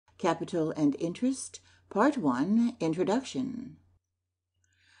Capital and Interest, Part 1, Introduction.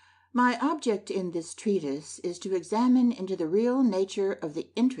 My object in this treatise is to examine into the real nature of the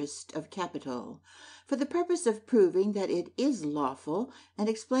interest of capital, for the purpose of proving that it is lawful and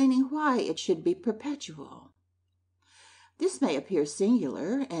explaining why it should be perpetual. This may appear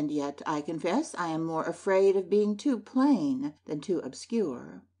singular, and yet, I confess, I am more afraid of being too plain than too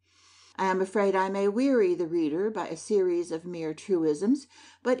obscure. I am afraid I may weary the reader by a series of mere truisms,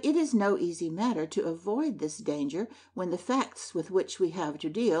 but it is no easy matter to avoid this danger when the facts with which we have to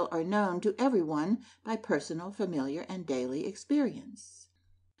deal are known to everyone by personal, familiar, and daily experience.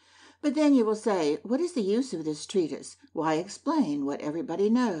 But then you will say, what is the use of this treatise? Why explain what everybody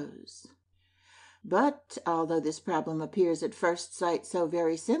knows? But, although this problem appears at first sight so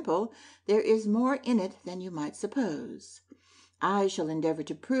very simple, there is more in it than you might suppose. I shall endeavor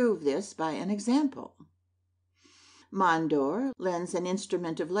to prove this by an example. Mondor lends an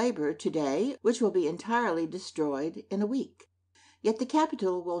instrument of labor today which will be entirely destroyed in a week. Yet the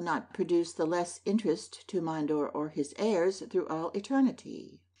capital will not produce the less interest to Mondor or his heirs through all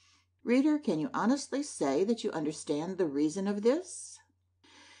eternity. Reader, can you honestly say that you understand the reason of this?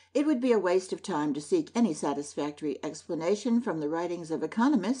 It would be a waste of time to seek any satisfactory explanation from the writings of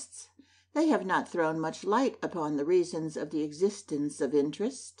economists. They have not thrown much light upon the reasons of the existence of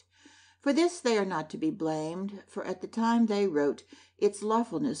interest. For this they are not to be blamed, for at the time they wrote, its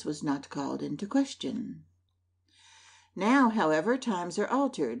lawfulness was not called into question. Now, however, times are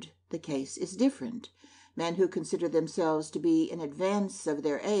altered. The case is different. Men who consider themselves to be in advance of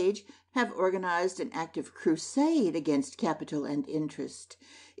their age have organized an active crusade against capital and interest.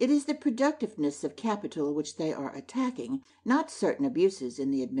 It is the productiveness of capital which they are attacking, not certain abuses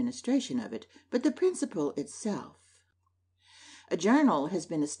in the administration of it, but the principle itself. A journal has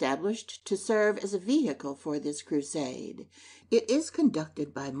been established to serve as a vehicle for this crusade. It is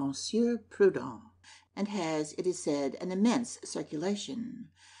conducted by Monsieur Proudhon, and has, it is said, an immense circulation.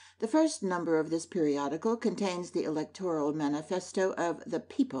 The first number of this periodical contains the electoral manifesto of the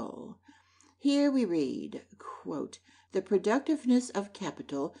people. Here we read, quote, "The productiveness of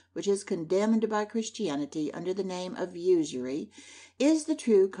capital, which is condemned by Christianity under the name of usury, is the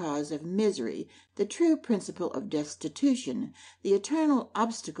true cause of misery, the true principle of destitution, the eternal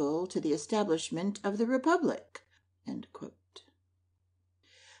obstacle to the establishment of the Republic." End quote.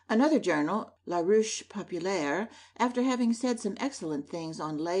 Another journal, La Ruche Populaire, after having said some excellent things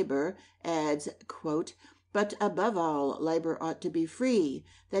on labor, adds, quote, "But above all, labor ought to be free.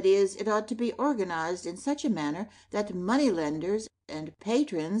 That is, it ought to be organized in such a manner that moneylenders and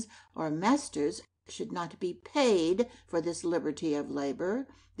patrons or masters should not be paid for this liberty of labor,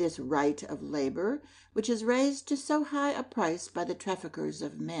 this right of labor, which is raised to so high a price by the traffickers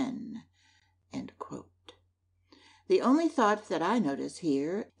of men." End quote. The only thought that I notice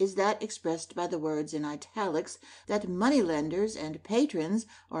here is that expressed by the words in italics, that moneylenders and patrons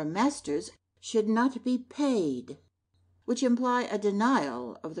or masters should not be paid, which imply a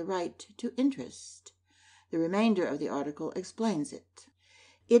denial of the right to interest. The remainder of the article explains it.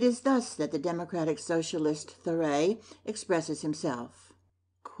 It is thus that the democratic socialist Thoreau expresses himself,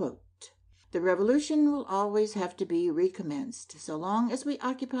 quote, "The revolution will always have to be recommenced, so long as we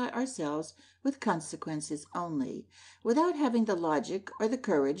occupy ourselves with consequences only, without having the logic or the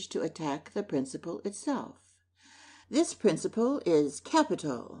courage to attack the principle itself. This principle is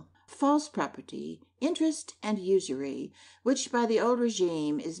capital, false property, interest, and usury, which by the old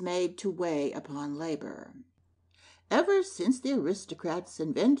regime is made to weigh upon labor. Ever since the aristocrats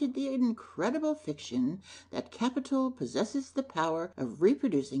invented the incredible fiction that capital possesses the power of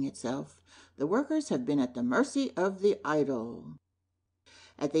reproducing itself, the workers have been at the mercy of the idle.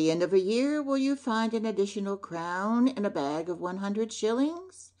 At the end of a year will you find an additional crown in a bag of 100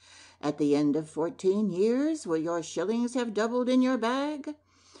 shillings? At the end of 14 years will your shillings have doubled in your bag?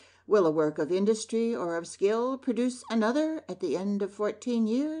 Will a work of industry or of skill produce another at the end of 14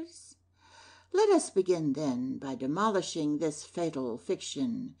 years? Let us begin, then, by demolishing this fatal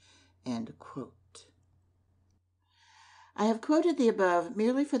fiction." End quote. I have quoted the above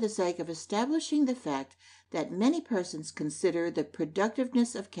merely for the sake of establishing the fact that many persons consider the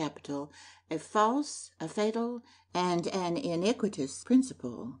productiveness of capital a false, a fatal, and an iniquitous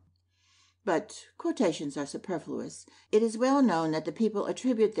principle. But quotations are superfluous. It is well known that the people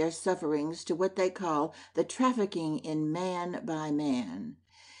attribute their sufferings to what they call the trafficking in man by man.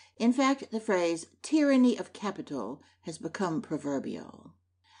 In fact, the phrase tyranny of capital has become proverbial.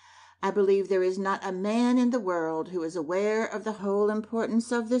 I believe there is not a man in the world who is aware of the whole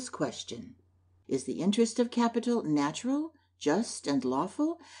importance of this question. Is the interest of capital natural, just, and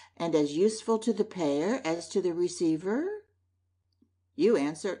lawful, and as useful to the payer as to the receiver? You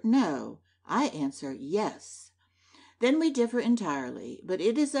answer no. I answer yes. Then we differ entirely, but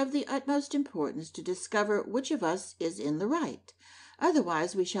it is of the utmost importance to discover which of us is in the right.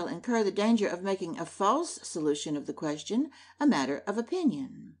 Otherwise we shall incur the danger of making a false solution of the question a matter of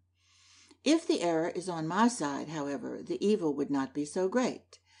opinion. If the error is on my side, however, the evil would not be so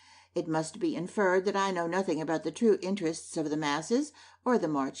great. It must be inferred that I know nothing about the true interests of the masses or the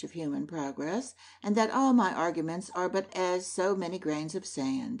march of human progress, and that all my arguments are but as so many grains of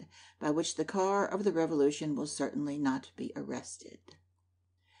sand, by which the car of the revolution will certainly not be arrested.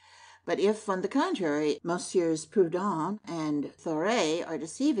 But if, on the contrary, Messieurs Proudhon and Thoré are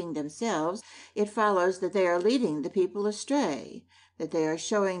deceiving themselves, it follows that they are leading the people astray, that they are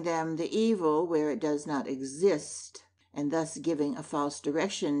showing them the evil where it does not exist, and thus giving a false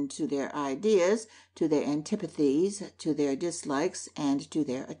direction to their ideas, to their antipathies, to their dislikes, and to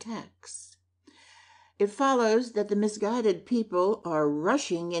their attacks. It follows that the misguided people are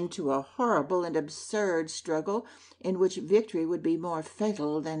rushing into a horrible and absurd struggle in which victory would be more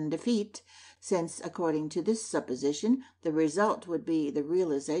fatal than defeat, since, according to this supposition, the result would be the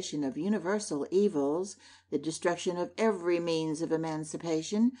realization of universal evils, the destruction of every means of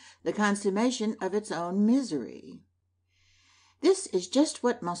emancipation, the consummation of its own misery. This is just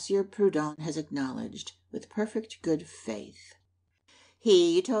what Monsieur Proudhon has acknowledged with perfect good faith.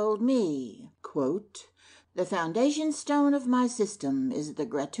 He told me, quote, "The foundation stone of my system is the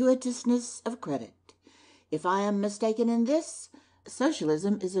gratuitousness of credit. If I am mistaken in this,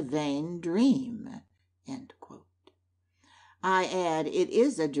 socialism is a vain dream." End quote. I add, it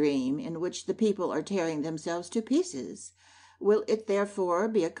is a dream in which the people are tearing themselves to pieces. Will it therefore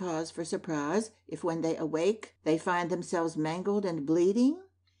be a cause for surprise if when they awake they find themselves mangled and bleeding?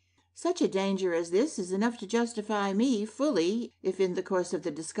 Such a danger as this is enough to justify me fully if in the course of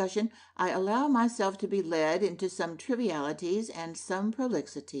the discussion I allow myself to be led into some trivialities and some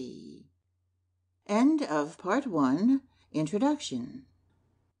prolixity. End of Part 1. Introduction.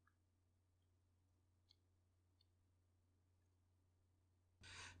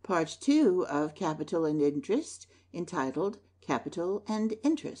 Part 2 of Capital and Interest, entitled Capital and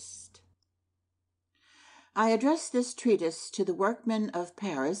Interest. I address this treatise to the workmen of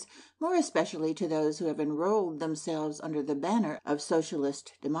Paris, more especially to those who have enrolled themselves under the banner of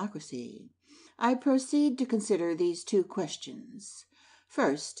socialist democracy. I proceed to consider these two questions.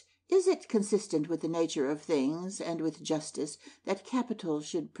 First, is it consistent with the nature of things and with justice that capital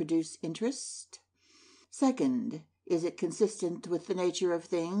should produce interest? Second, is it consistent with the nature of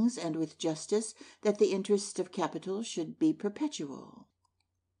things and with justice that the interest of capital should be perpetual?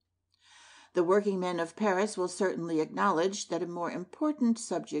 The working men of Paris will certainly acknowledge that a more important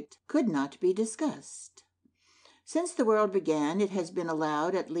subject could not be discussed. Since the world began, it has been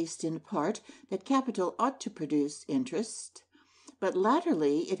allowed, at least in part, that capital ought to produce interest, but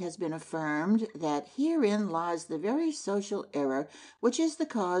latterly it has been affirmed that herein lies the very social error which is the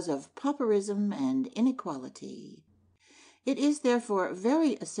cause of pauperism and inequality. It is therefore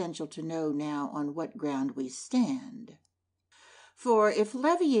very essential to know now on what ground we stand. For if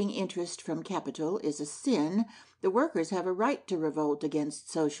levying interest from capital is a sin, the workers have a right to revolt against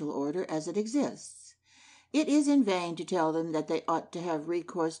social order as it exists. It is in vain to tell them that they ought to have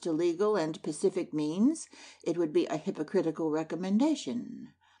recourse to legal and pacific means. It would be a hypocritical recommendation.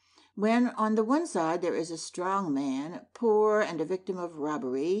 When on the one side there is a strong man, poor and a victim of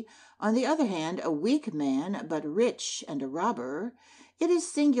robbery, on the other hand a weak man, but rich and a robber, it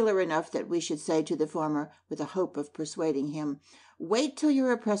is singular enough that we should say to the former, with a hope of persuading him, "Wait till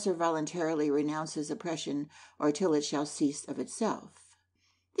your oppressor voluntarily renounces oppression, or till it shall cease of itself."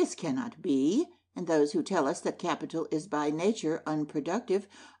 This cannot be, and those who tell us that capital is by nature unproductive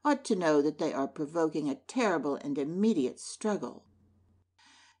ought to know that they are provoking a terrible and immediate struggle.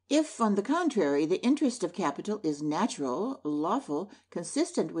 If, on the contrary, the interest of capital is natural, lawful,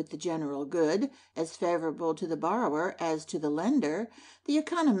 consistent with the general good, as favorable to the borrower as to the lender, the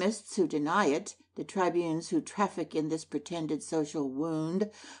economists who deny it, the tribunes who traffic in this pretended social wound,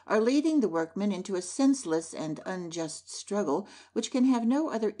 are leading the workmen into a senseless and unjust struggle which can have no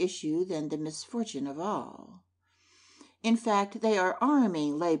other issue than the misfortune of all. In fact, they are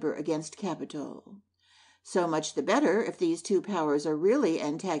arming labor against capital. So much the better if these two powers are really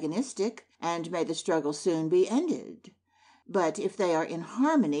antagonistic, and may the struggle soon be ended. But if they are in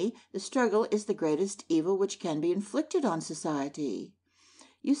harmony, the struggle is the greatest evil which can be inflicted on society.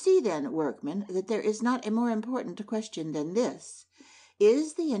 You see, then, workmen, that there is not a more important question than this: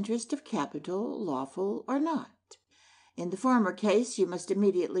 is the interest of capital lawful or not? In the former case, you must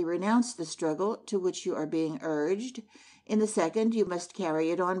immediately renounce the struggle to which you are being urged. In the second, you must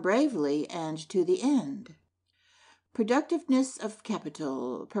carry it on bravely and to the end. Productiveness of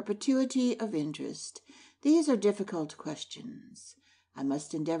capital, perpetuity of interest, these are difficult questions. I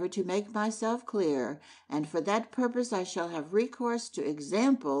must endeavor to make myself clear, and for that purpose I shall have recourse to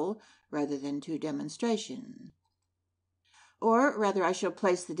example rather than to demonstration. Or rather, I shall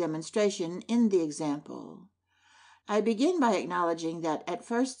place the demonstration in the example. I begin by acknowledging that at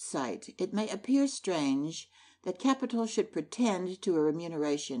first sight it may appear strange that capital should pretend to a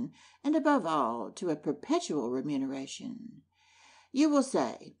remuneration, and above all to a perpetual remuneration. You will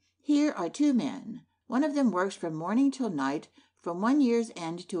say, here are two men. One of them works from morning till night, from one year's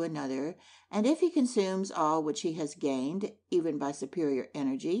end to another, and if he consumes all which he has gained, even by superior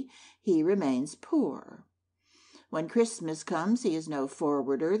energy, he remains poor. When Christmas comes, he is no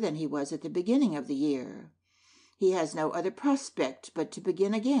forwarder than he was at the beginning of the year. He has no other prospect but to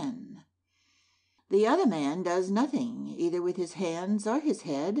begin again. The other man does nothing, either with his hands or his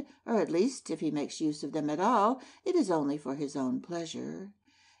head, or at least, if he makes use of them at all, it is only for his own pleasure.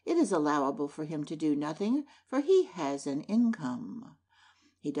 It is allowable for him to do nothing, for he has an income.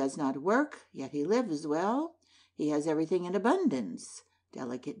 He does not work, yet he lives well. He has everything in abundance,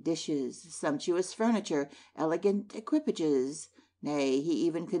 delicate dishes, sumptuous furniture, elegant equipages. Nay, he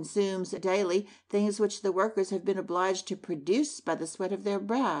even consumes daily things which the workers have been obliged to produce by the sweat of their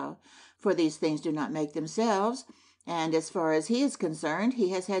brow, for these things do not make themselves, and as far as he is concerned, he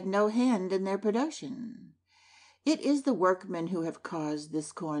has had no hand in their production. It is the workmen who have caused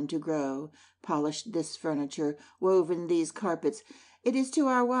this corn to grow, polished this furniture, woven these carpets. It is to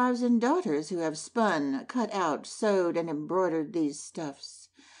our wives and daughters who have spun, cut out, sewed, and embroidered these stuffs.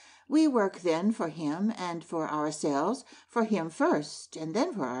 We work then for him and for ourselves, for him first, and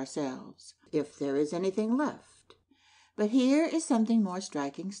then for ourselves, if there is anything left. But here is something more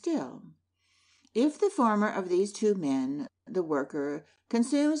striking still. If the former of these two men, the worker,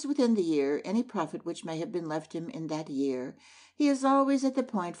 consumes within the year any profit which may have been left him in that year, he is always at the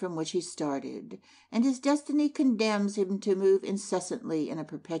point from which he started, and his destiny condemns him to move incessantly in a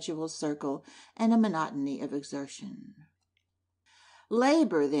perpetual circle and a monotony of exertion.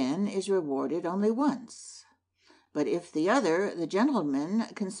 Labor, then, is rewarded only once. But if the other, the gentleman,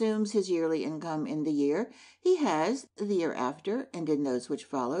 consumes his yearly income in the year, he has, the year after, and in those which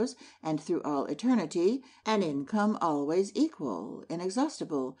follows, and through all eternity, an income always equal,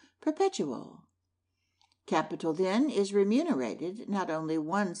 inexhaustible, perpetual. Capital, then, is remunerated not only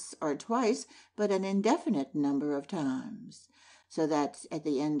once or twice, but an indefinite number of times, so that at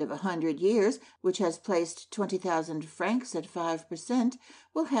the end of 100 years, which has placed 20,000 francs at 5%,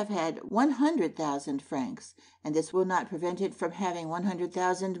 will have had 100,000 francs, and this will not prevent it from having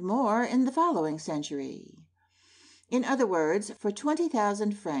 100,000 more in the following century. In other words, for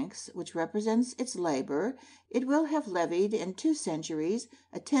 20,000 francs, which represents its labor, it will have levied in 2 centuries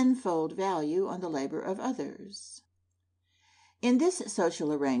a tenfold value on the labor of others. In this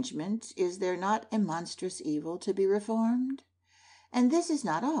social arrangement, is there not a monstrous evil to be reformed? And this is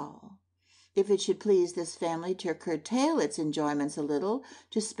not all. If it should please this family to curtail its enjoyments a little,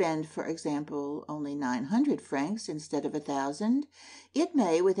 to spend, for example, only 900 francs instead of 1,000, it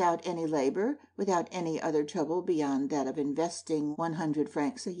may, without any labor, without any other trouble beyond that of investing 100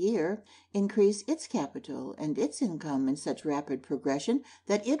 francs a year, increase its capital and its income in such rapid progression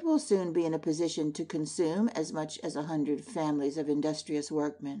that it will soon be in a position to consume as much as 100 families of industrious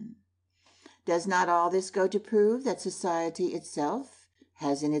workmen. Does not all this go to prove that society itself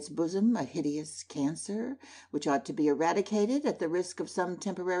has in its bosom a hideous cancer, which ought to be eradicated at the risk of some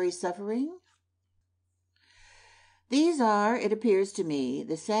temporary suffering? These are, it appears to me,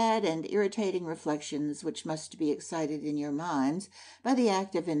 the sad and irritating reflections which must be excited in your minds by the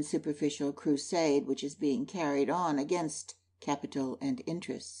active and superficial crusade which is being carried on against capital and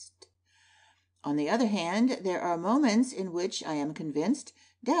interest. On the other hand, there are moments in which, I am convinced,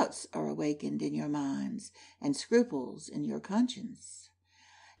 doubts are awakened in your minds, and scruples in your conscience.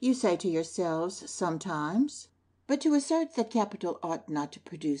 You say to yourselves sometimes, but to assert that capital ought not to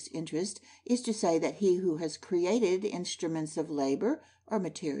produce interest is to say that he who has created instruments of labor, or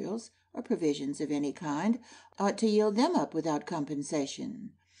materials, or provisions of any kind, ought to yield them up without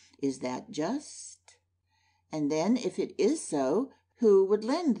compensation. Is that just? And then, if it is so, who would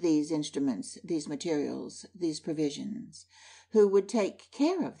lend these instruments, these materials, these provisions? Who would take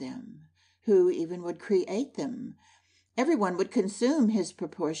care of them? Who even would create them? Everyone would consume his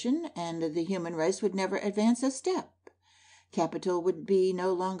proportion, and the human race would never advance a step. Capital would be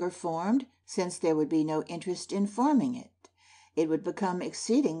no longer formed, since there would be no interest in forming it. It would become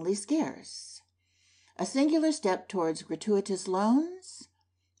exceedingly scarce. A singular step towards gratuitous loans?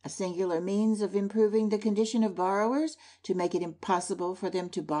 A singular means of improving the condition of borrowers, to make it impossible for them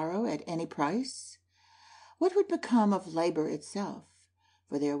to borrow at any price? what would become of labor itself?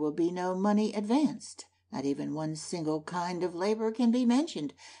 For there will be no money advanced. Not even one single kind of labor can be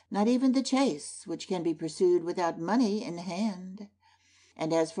mentioned, not even the chase, which can be pursued without money in hand.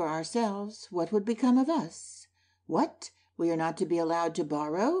 And as for ourselves, what would become of us? What? We are not to be allowed to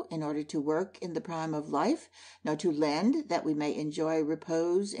borrow in order to work in the prime of life, nor to lend that we may enjoy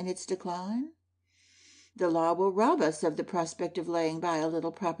repose in its decline? The law will rob us of the prospect of laying by a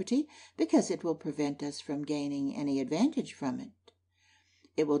little property, because it will prevent us from gaining any advantage from it.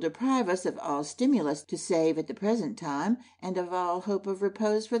 It will deprive us of all stimulus to save at the present time, and of all hope of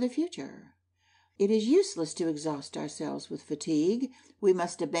repose for the future. It is useless to exhaust ourselves with fatigue. We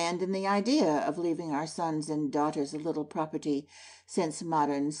must abandon the idea of leaving our sons and daughters a little property, since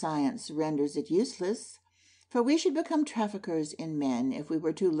modern science renders it useless, for we should become traffickers in men if we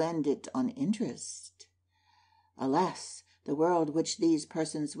were to lend it on interest. Alas, the world which these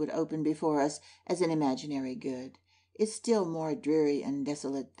persons would open before us as an imaginary good is still more dreary and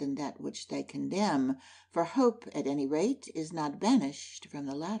desolate than that which they condemn, for hope, at any rate, is not banished from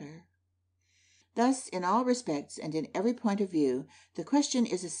the latter. Thus, in all respects and in every point of view, the question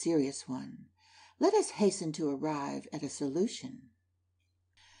is a serious one. Let us hasten to arrive at a solution.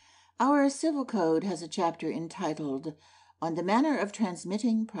 Our Civil Code has a chapter entitled, On the Manner of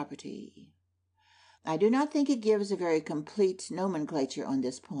Transmitting Property. I do not think it gives a very complete nomenclature on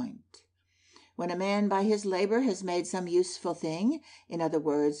this point. When a man by his labor has made some useful thing, in other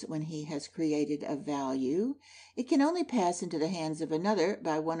words, when he has created a value, it can only pass into the hands of another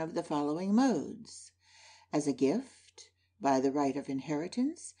by one of the following modes: as a gift, by the right of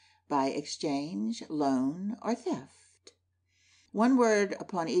inheritance, by exchange, loan, or theft. One word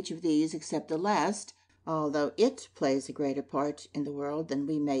upon each of these except the last, although it plays a greater part in the world than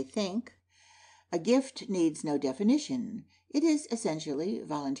we may think. A gift needs no definition. It is essentially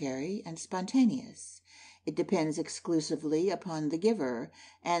voluntary and spontaneous. It depends exclusively upon the giver,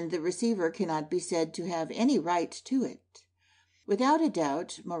 and the receiver cannot be said to have any right to it. Without a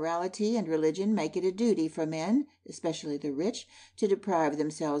doubt, morality and religion make it a duty for men, especially the rich, to deprive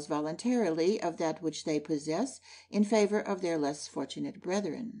themselves voluntarily of that which they possess in favor of their less fortunate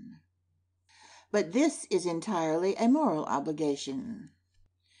brethren. But this is entirely a moral obligation.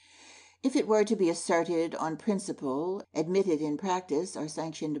 If it were to be asserted on principle, admitted in practice, or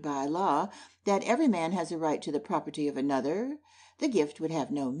sanctioned by law, that every man has a right to the property of another, the gift would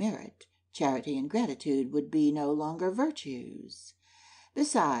have no merit. Charity and gratitude would be no longer virtues.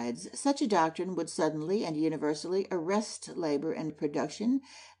 Besides, such a doctrine would suddenly and universally arrest labor and production,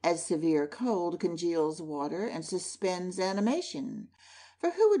 as severe cold congeals water and suspends animation. For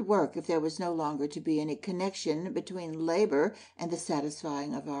who would work if there was no longer to be any connection between labor and the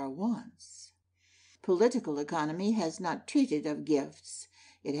satisfying of our wants? Political economy has not treated of gifts.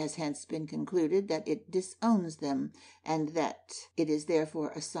 It has hence been concluded that it disowns them, and that it is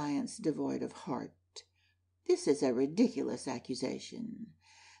therefore a science devoid of heart. This is a ridiculous accusation.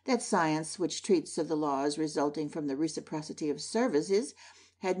 That science which treats of the laws resulting from the reciprocity of services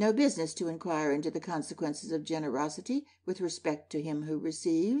had no business to inquire into the consequences of generosity with respect to him who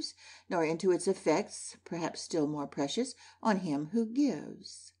receives, nor into its effects, perhaps still more precious, on him who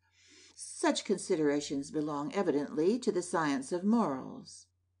gives. Such considerations belong evidently to the science of morals.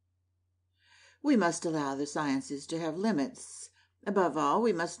 We must allow the sciences to have limits. Above all,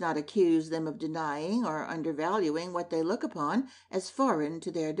 we must not accuse them of denying or undervaluing what they look upon as foreign to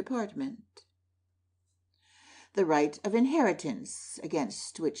their department. The right of inheritance,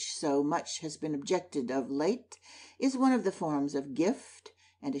 against which so much has been objected of late, is one of the forms of gift,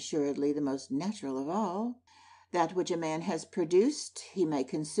 and assuredly the most natural of all. That which a man has produced he may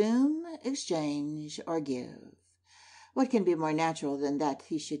consume, exchange, or give. What can be more natural than that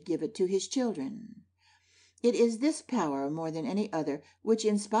he should give it to his children? It is this power, more than any other, which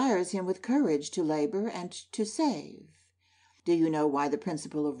inspires him with courage to labor and to save. Do you know why the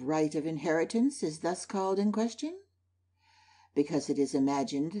principle of right of inheritance is thus called in question? Because it is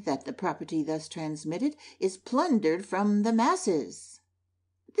imagined that the property thus transmitted is plundered from the masses.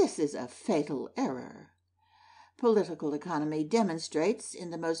 This is a fatal error. Political economy demonstrates in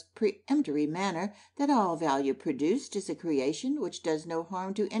the most peremptory manner that all value produced is a creation which does no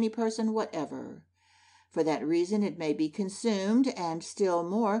harm to any person whatever. For that reason it may be consumed, and still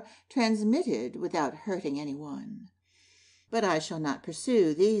more transmitted without hurting any one. But I shall not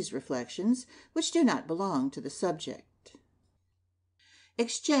pursue these reflections, which do not belong to the subject.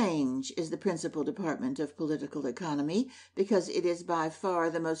 Exchange is the principal department of political economy, because it is by far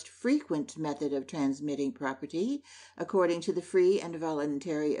the most frequent method of transmitting property, according to the free and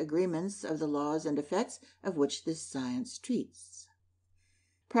voluntary agreements of the laws and effects of which this science treats.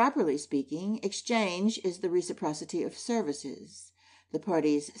 Properly speaking, exchange is the reciprocity of services. The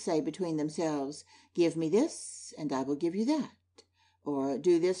parties say between themselves, "Give me this, and I will give you that," or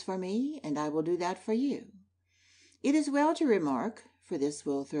 "Do this for me, and I will do that for you." It is well to remark, for this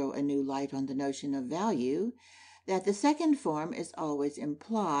will throw a new light on the notion of value, that the second form is always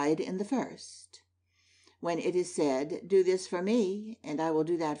implied in the first. When it is said, "Do this for me, and I will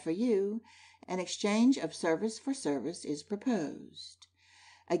do that for you," an exchange of service for service is proposed.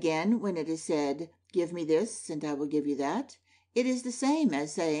 Again, when it is said, "Give me this, and I will give you that," it is the same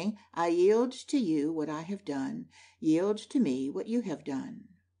as saying, "I yield to you what I have done, yield to me what you have done."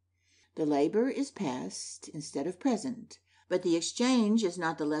 The labor is past instead of present, but the exchange is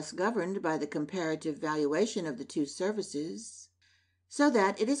not the less governed by the comparative valuation of the two services, so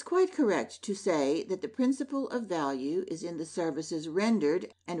that it is quite correct to say that the principle of value is in the services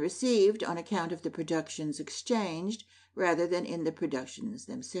rendered and received on account of the productions exchanged, rather than in the productions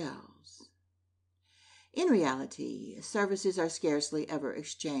themselves. In reality, services are scarcely ever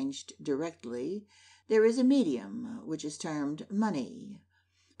exchanged directly. There is a medium, which is termed money.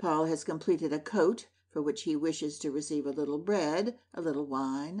 Paul has completed a coat for which he wishes to receive a little bread, a little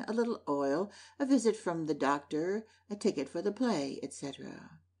wine, a little oil, a visit from the doctor, a ticket for the play,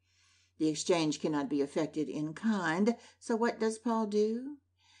 etc. The exchange cannot be effected in kind, so what does Paul do?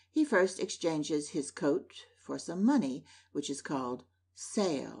 He first exchanges his coat for some money, which is called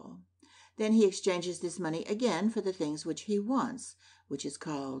sale. Then he exchanges this money again for the things which he wants, which is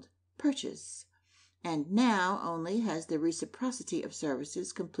called purchase. And now only has the reciprocity of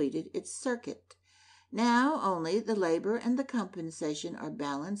services completed its circuit. Now only the labor and the compensation are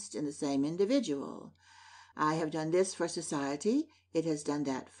balanced in the same individual. I have done this for society, it has done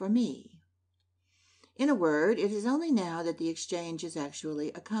that for me. In a word, it is only now that the exchange is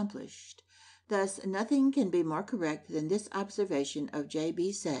actually accomplished. Thus, nothing can be more correct than this observation of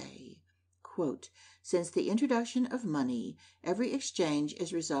J.B. Say, quote, "Since the introduction of money, every exchange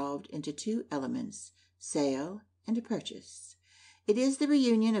is resolved into two elements, sale and purchase. It is the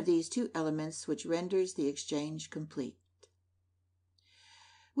reunion of these two elements which renders the exchange complete."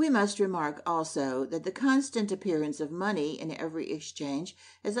 We must remark also that the constant appearance of money in every exchange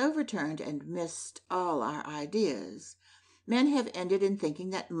has overturned and missed all our ideas. Men have ended in thinking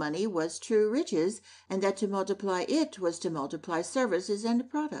that money was true riches, and that to multiply it was to multiply services and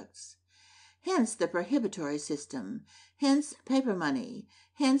products. Hence the prohibitory system, hence paper money,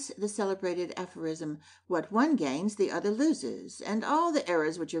 hence the celebrated aphorism, "What one gains, the other loses," and all the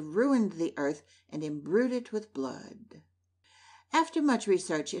errors which have ruined the earth and imbrued it with blood. After much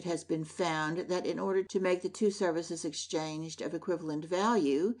research, it has been found that in order to make the two services exchanged of equivalent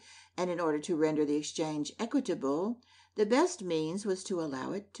value, and in order to render the exchange equitable, the best means was to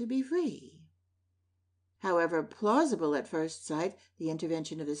allow it to be free. However plausible at first sight the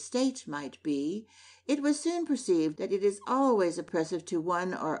intervention of the state might be, it was soon perceived that it is always oppressive to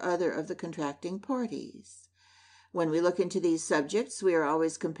one or other of the contracting parties. When we look into these subjects, we are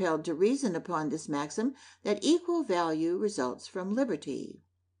always compelled to reason upon this maxim that equal value results from liberty.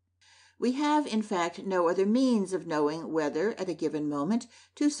 We have, in fact, no other means of knowing whether, at a given moment,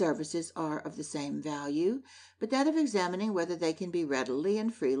 two services are of the same value, but that of examining whether they can be readily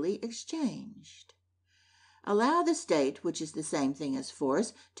and freely exchanged. Allow the state, which is the same thing as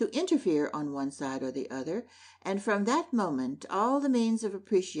force, to interfere on one side or the other, and from that moment all the means of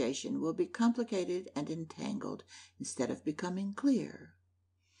appreciation will be complicated and entangled, instead of becoming clear.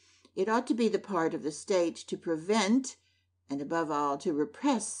 It ought to be the part of the state to prevent, and above all to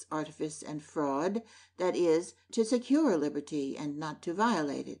repress, artifice and fraud, that is, to secure liberty and not to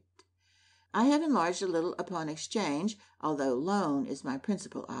violate it. I have enlarged a little upon exchange, although loan is my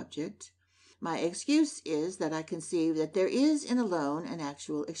principal object. My excuse is that I conceive that there is in a loan an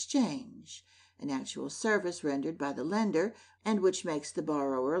actual exchange, an actual service rendered by the lender, and which makes the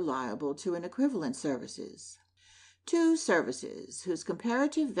borrower liable to an equivalent services. Two services whose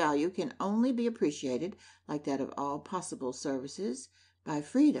comparative value can only be appreciated, like that of all possible services, by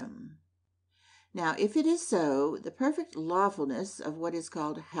freedom. Now, if it is so, the perfect lawfulness of what is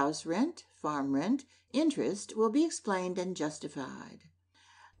called house rent, farm rent, interest will be explained and justified.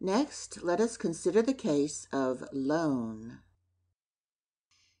 Next, let us consider the case of loan.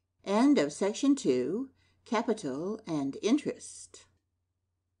 End of Section 2, Capital and Interest.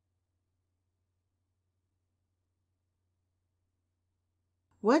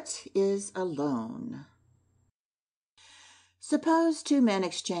 What is a loan? Suppose two men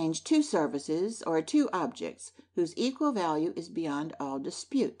exchange two services or two objects whose equal value is beyond all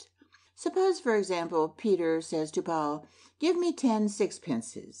dispute. Suppose, for example, Peter says to Paul, "Give me 10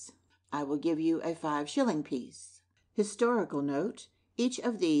 sixpences. I will give you a 5-shilling piece." Historical note: Each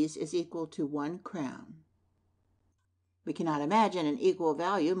of these is equal to 1 crown. We cannot imagine an equal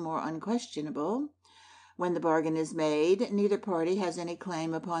value more unquestionable. When the bargain is made, neither party has any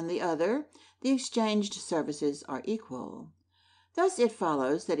claim upon the other. The exchanged services are equal. Thus it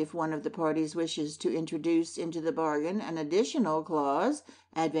follows that if one of the parties wishes to introduce into the bargain an additional clause,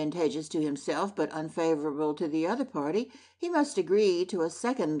 advantageous to himself but unfavorable to the other party, he must agree to a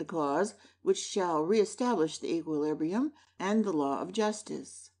second clause which shall reestablish the equilibrium and the law of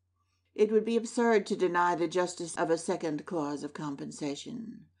justice. It would be absurd to deny the justice of a second clause of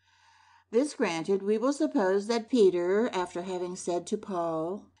compensation. This granted, we will suppose that Peter, after having said to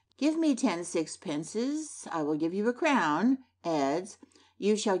Paul, "Give me 10 sixpences, I will give you a crown," adds,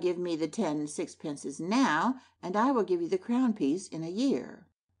 "You shall give me the 10 sixpences now, and I will give you the crown piece in a year."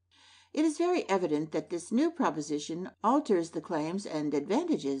 It is very evident that this new proposition alters the claims and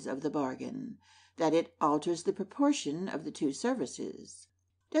advantages of the bargain, that it alters the proportion of the two services.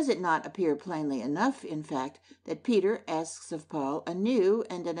 Does it not appear plainly enough, in fact, that Peter asks of Paul a new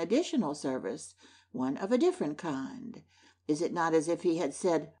and an additional service, one of a different kind? Is it not as if he had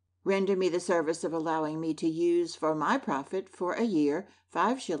said, "Render me the service of allowing me to use for my profit for a year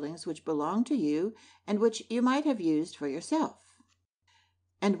 5 shillings which belong to you, and which you might have used for yourself"?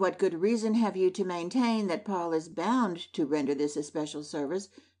 And what good reason have you to maintain that Paul is bound to render this especial service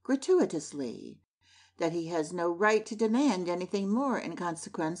gratuitously, that he has no right to demand anything more in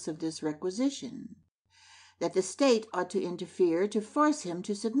consequence of this requisition, that the state ought to interfere to force him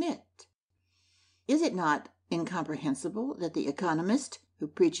to submit? Is it not incomprehensible that the economist who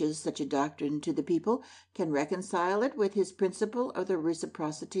preaches such a doctrine to the people can reconcile it with his principle of the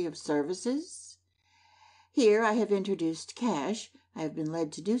reciprocity of services? Here I have introduced cash. I have been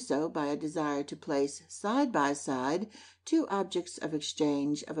led to do so by a desire to place side by side 2 objects of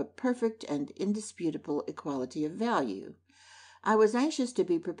exchange of a perfect and indisputable equality of value. I was anxious to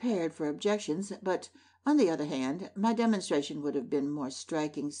be prepared for objections, but, on the other hand, my demonstration would have been more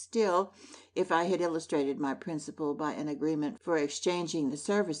striking still if I had illustrated my principle by an agreement for exchanging the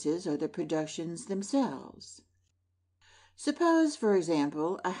services or the productions themselves. Suppose, for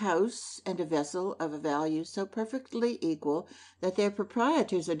example, a house and a vessel of a value so perfectly equal that their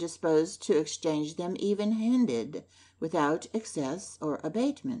proprietors are disposed to exchange them even-handed, without excess or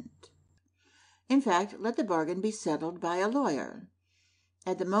abatement. In fact, let the bargain be settled by a lawyer.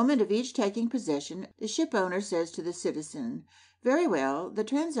 At the moment of each taking possession, the ship-owner says to the citizen, "Very well, the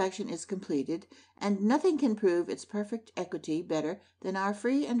transaction is completed, and nothing can prove its perfect equity better than our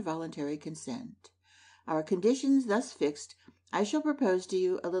free and voluntary consent. Our conditions thus fixed, I shall propose to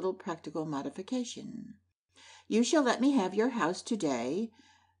you a little practical modification. You shall let me have your house today,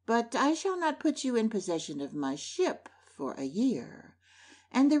 but I shall not put you in possession of my ship for a year.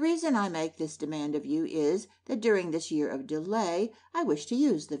 And the reason I make this demand of you is that during this year of delay I wish to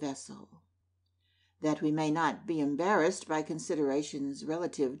use the vessel. That we may not be embarrassed by considerations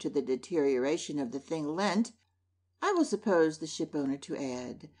relative to the deterioration of the thing lent, I will suppose the shipowner to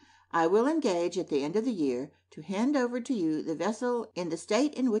add, I will engage at the end of the year to hand over to you the vessel in the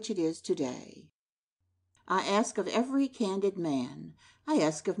state in which it is today. I ask of every candid man, I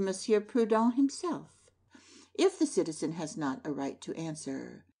ask of Monsieur Prudent himself, if the citizen has not a right to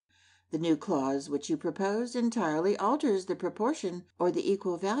answer. The new clause which you propose entirely alters the proportion or the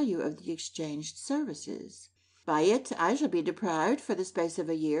equal value of the exchanged services. By it I shall be deprived for the space of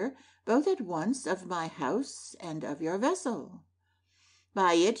a year, both at once of my house and of your vessel.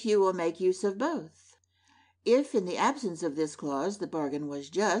 By it you will make use of both. If in the absence of this clause the bargain was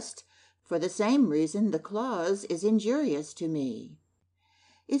just, for the same reason the clause is injurious to me.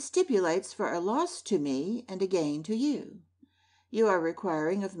 It stipulates for a loss to me and a gain to you. You are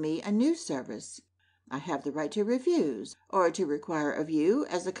requiring of me a new service. I have the right to refuse, or to require of you,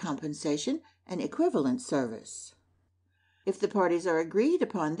 as a compensation, an equivalent service. If the parties are agreed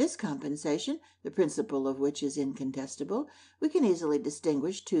upon this compensation, the principle of which is incontestable, we can easily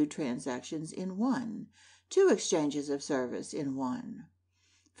distinguish 2 transactions in one, 2 exchanges of service in one.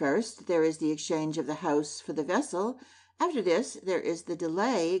 First, there is the exchange of the house for the vessel. After this, there is the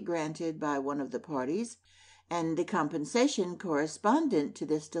delay granted by one of the parties, and the compensation correspondent to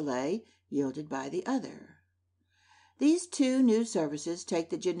this delay yielded by the other. These 2 new services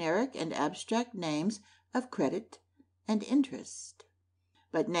take the generic and abstract names of credit and interest.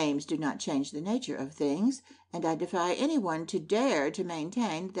 But names do not change the nature of things, and I defy anyone to dare to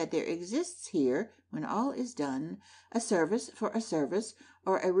maintain that there exists here, when all is done, a service for a service,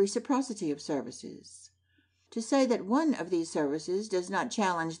 or a reciprocity of services. To say that one of these services does not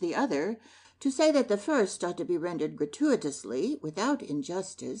challenge the other To say that the first ought to be rendered gratuitously, without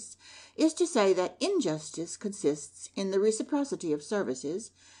injustice, is to say that injustice consists in the reciprocity of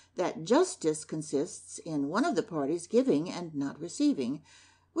services, that justice consists in one of the parties giving and not receiving,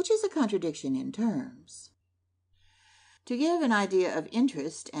 which is a contradiction in terms. To give an idea of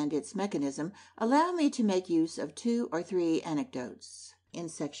interest and its mechanism, allow me to make use of 2 or 3 anecdotes in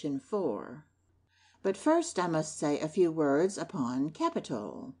Section 4. But first I must say a few words upon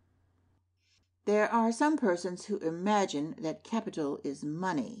capital. There are some persons who imagine that capital is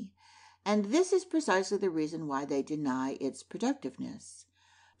money, and this is precisely the reason why they deny its productiveness.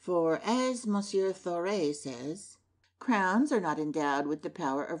 For, as Monsieur Thoré says, crowns are not endowed with the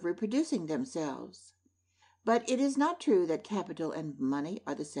power of reproducing themselves. But it is not true that capital and money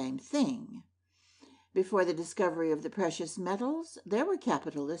are the same thing. Before the discovery of the precious metals, there were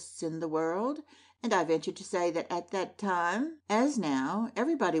capitalists in the world, and I venture to say that at that time, as now,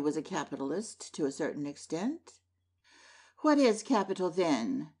 everybody was a capitalist to a certain extent. What is capital,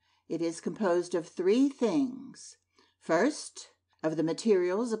 then? It is composed of 3 things. First, of the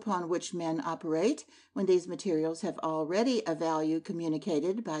materials upon which men operate, when these materials have already a value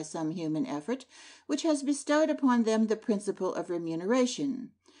communicated by some human effort, which has bestowed upon them the principle of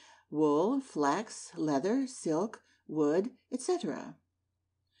remuneration: wool, flax, leather, silk, wood, etc.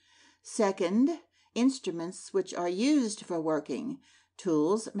 Second, instruments which are used for working: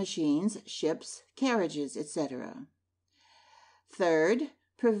 tools, machines, ships, carriages, etc. Third,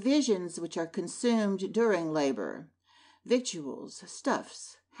 provisions which are consumed during labor: victuals,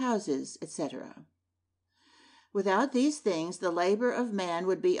 stuffs, houses, etc. Without these things the labor of man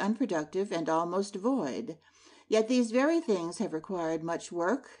would be unproductive and almost void. Yet these very things have required much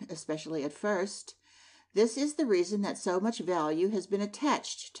work, especially at first. This is the reason that so much value has been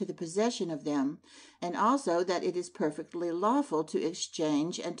attached to the possession of them, and also that it is perfectly lawful to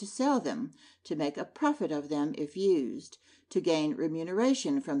exchange and to sell them, to make a profit of them if used, to gain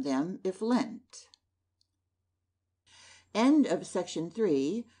remuneration from them if lent. End of Section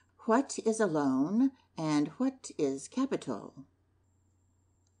 3. What is a loan, and what is capital?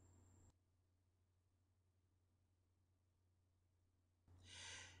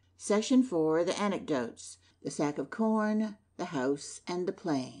 Section 4. The anecdotes: the sack of corn, the house, and the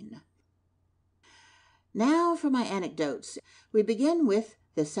plane. Now for my anecdotes. We begin with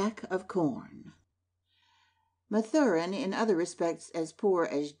the sack of corn. Mathurin, in other respects as poor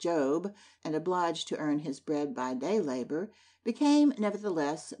as Job, and obliged to earn his bread by day labor, became,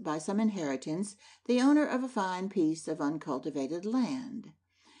 nevertheless, by some inheritance, the owner of a fine piece of uncultivated land.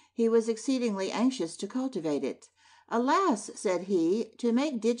 He was exceedingly anxious to cultivate it. "Alas," said he, "to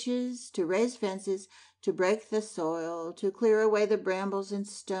make ditches, to raise fences, to break the soil, to clear away the brambles and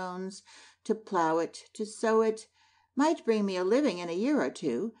stones, to plough it, to sow it, might bring me a living in a year or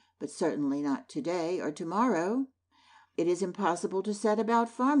 2, but certainly not today or tomorrow. It is impossible to set about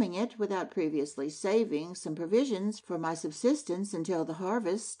farming it without previously saving some provisions for my subsistence until the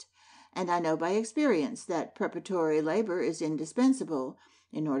harvest, and I know by experience that preparatory labor is indispensable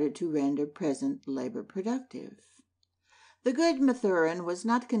in order to render present labor productive." The good Mathurin was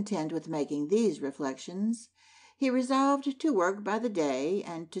not content with making these reflections. He resolved to work by the day,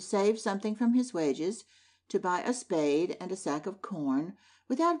 and to save something from his wages, to buy a spade and a sack of corn,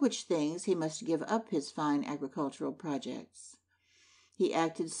 without which things he must give up his fine agricultural projects. He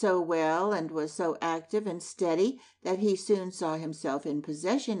acted so well and was so active and steady that he soon saw himself in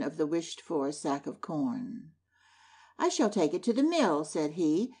possession of the wished-for sack of corn. "I shall take it to the mill," said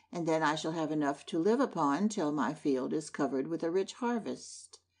he, "and then I shall have enough to live upon till my field is covered with a rich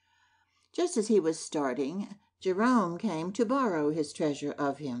harvest." Just as he was starting, Jerome came to borrow his treasure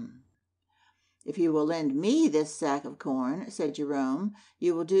of him. "If you will lend me this sack of corn," said Jerome,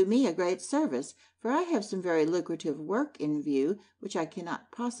 "you will do me a great service, for I have some very lucrative work in view which I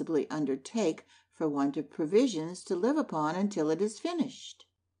cannot possibly undertake for want of provisions to live upon until it is finished."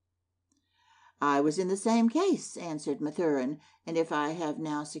 "I was in the same case," answered Mathurin, "and if I have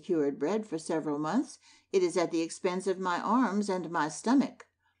now secured bread for several months, it is at the expense of my arms and my stomach.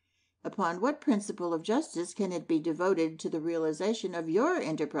 Upon what principle of justice can it be devoted to the realization of your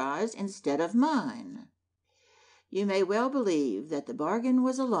enterprise instead of mine?" You may well believe that the bargain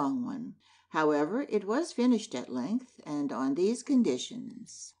was a long one. However, it was finished at length, and on these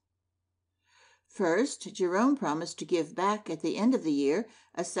conditions. First, Jerome promised to give back at the end of the year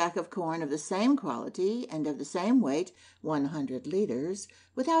a sack of corn of the same quality and of the same weight, 100 liters,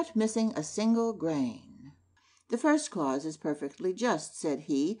 without missing a single grain. "The first clause is perfectly just," said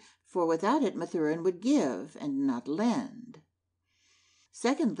he, "for without it Mathurin would give and not lend."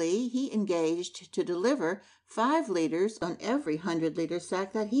 Secondly, he engaged to deliver 5 liters on every 100-liter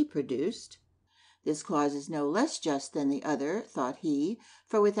sack that he produced, This clause is no less just than the other, thought he,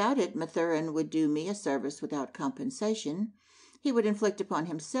 for without it Mathurin would do me a service without compensation. He would inflict upon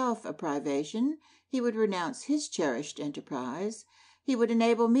himself a privation. He would renounce his cherished enterprise. He would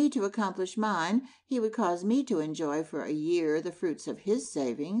enable me to accomplish mine. He would cause me to enjoy for a year the fruits of his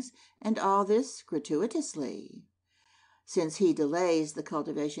savings, and all this gratuitously. Since he delays the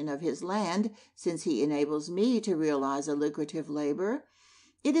cultivation of his land, since he enables me to realize a lucrative labor,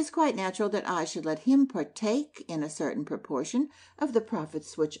 it is quite natural that I should let him partake in a certain proportion of the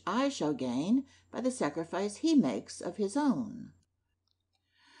profits which I shall gain by the sacrifice he makes of his own.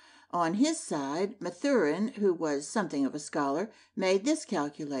 On his side, Mathurin, who was something of a scholar, made this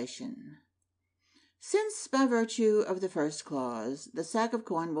calculation. Since, by virtue of the first clause, the sack of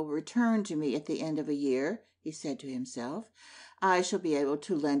corn will return to me at the end of a year, he said to himself, I shall be able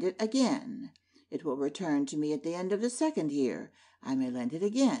to lend it again. It will return to me at the end of the second year. I may lend it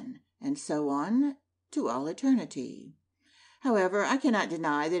again, and so on to all eternity. However, I cannot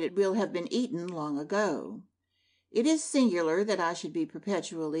deny that it will have been eaten long ago. It is singular that I should be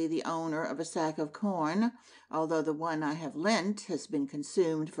perpetually the owner of a sack of corn, although the one I have lent has been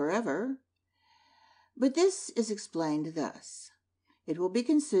consumed forever. But this is explained thus. It will be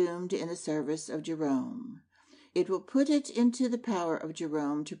consumed in the service of Jerome. It will put it into the power of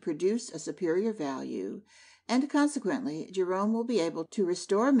Jerome to produce a superior value, and consequently Jerome will be able to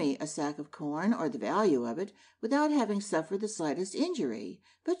restore me a sack of corn, or the value of it, without having suffered the slightest injury,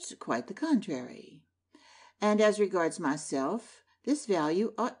 but quite the contrary. And as regards myself, this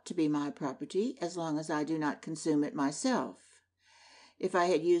value ought to be my property as long as I do not consume it myself. If I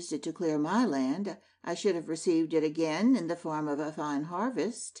had used it to clear my land, I should have received it again in the form of a fine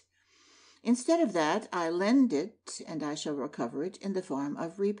harvest. Instead of that, I lend it, and I shall recover it in the form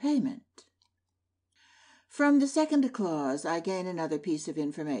of repayment. From the second clause, I gain another piece of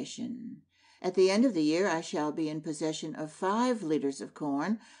information. At the end of the year, I shall be in possession of 5 liters of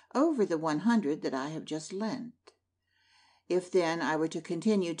corn over the 100 that I have just lent. If then I were to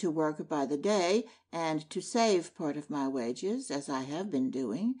continue to work by the day and to save part of my wages, as I have been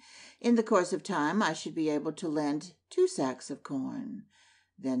doing, in the course of time I should be able to lend 2 sacks of corn,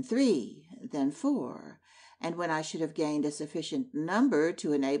 then 3, then 4, and when I should have gained a sufficient number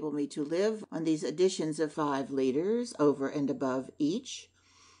to enable me to live on these additions of 5 liters over and above each,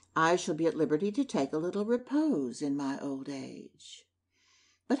 I shall be at liberty to take a little repose in my old age.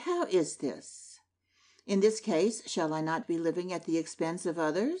 But how is this? In this case, shall I not be living at the expense of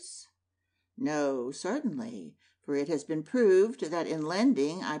others? No, certainly, for it has been proved that in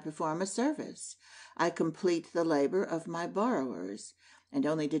lending I perform a service. I complete the labor of my borrowers, and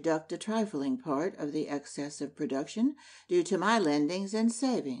only deduct a trifling part of the excess of production due to my lendings and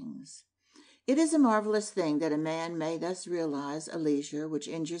savings. It is a marvelous thing that a man may thus realize a leisure which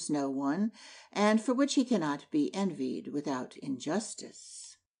injures no one, and for which he cannot be envied without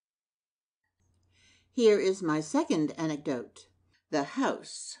injustice. Here is my second anecdote. The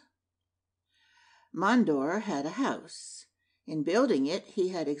house. Mondor had a house. In building it, he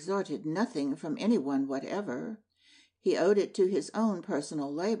had extorted nothing from anyone whatever. He owed it to his own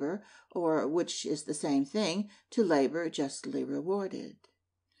personal labor, or, which is the same thing, to labor justly rewarded.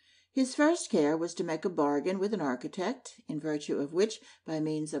 His first care was to make a bargain with an architect, in virtue of which, by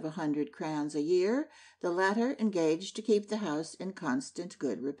means of 100 crowns a year, the latter engaged to keep the house in constant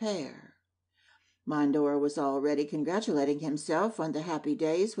good repair. Mondor was already congratulating himself on the happy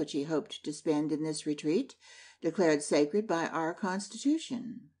days which he hoped to spend in this retreat, declared sacred by our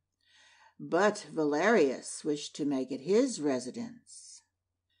Constitution. But Valerius wished to make it his residence.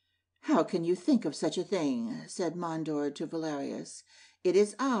 "How can you think of such a thing?" said Mondor to Valerius. "It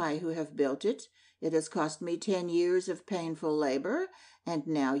is I who have built it. It has cost me 10 years of painful labor, and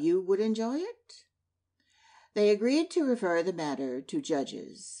now you would enjoy it?" They agreed to refer the matter to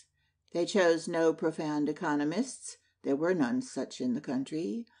judges. They chose no profound economists. There were none such in the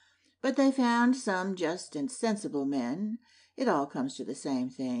country. But they found some just and sensible men. It all comes to the same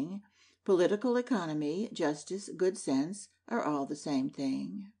thing. Political economy, justice, good sense are all the same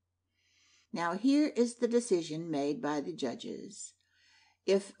thing. Now here is the decision made by the judges.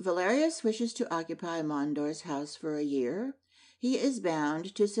 If Valerius wishes to occupy Mondor's house for a year, he is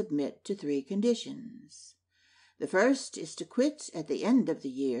bound to submit to 3 conditions. The first is to quit at the end of the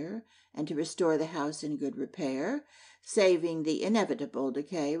year, and to restore the house in good repair, saving the inevitable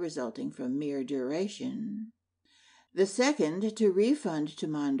decay resulting from mere duration. The second, to refund to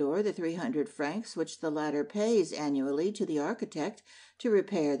Mondor the 300 francs which the latter pays annually to the architect to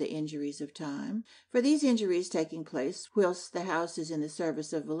repair the injuries of time. For these injuries taking place whilst the house is in the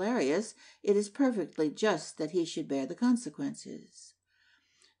service of Valerius, it is perfectly just that he should bear the consequences.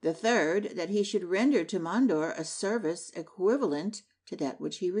 The third, that he should render to Mondor a service equivalent to that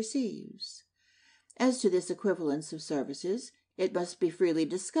which he receives. As to this equivalence of services, it must be freely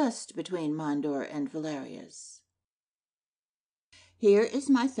discussed between Mondor and Valerius. Here is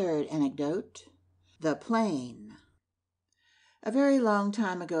my third anecdote. The Plane. A very long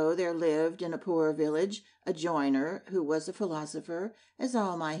time ago there lived in a poor village a joiner who was a philosopher, as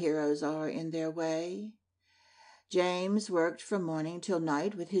all my heroes are in their way. James worked from morning till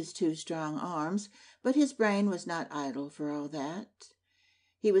night with his 2 strong arms, but his brain was not idle for all that.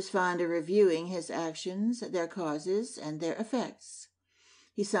 He was fond of reviewing his actions, their causes, and their effects.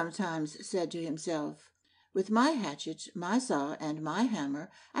 He sometimes said to himself, "With my hatchet, my saw, and my hammer,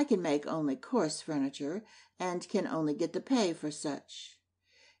 I can make only coarse furniture, and can only get the pay for such.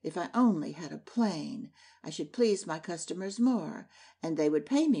 If I only had a plane, I should please my customers more, and they would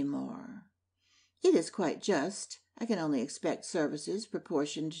pay me more. It is quite just. I can only expect services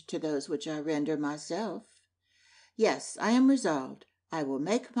proportioned to those which I render myself. Yes, I am resolved. I will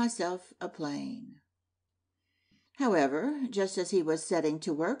make myself a plane." However, just as he was setting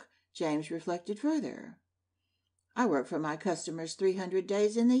to work, James reflected further. "I work for my customers 300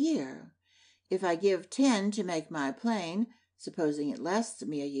 days in the year. If I give 10 to make my plane, supposing it lasts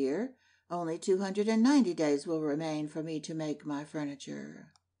me a year, only 290 days will remain for me to make my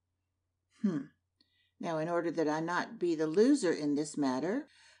furniture. Now, in order that I not be the loser in this matter,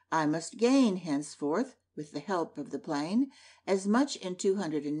 I must gain henceforth, with the help of the plane, as much in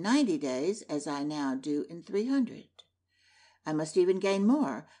 290 days as I now do in 300. I must even gain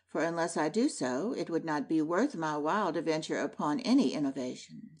more, for unless I do so, it would not be worth my while to venture upon any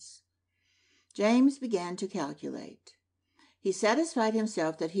innovations." James began to calculate. He satisfied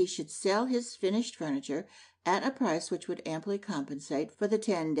himself that he should sell his finished furniture at a price which would amply compensate for the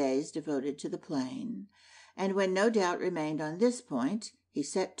 10 days devoted to the plane, and when no doubt remained on this point, he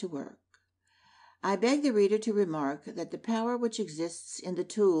set to work. I beg the reader to remark that the power which exists in the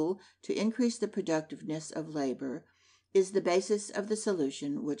tool to increase the productiveness of labor is the basis of the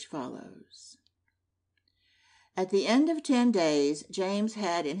solution which follows. At the end of 10 days, James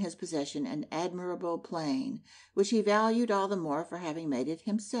had in his possession an admirable plane, which he valued all the more for having made it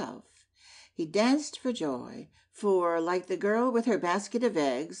himself. He danced for joy, for, like the girl with her basket of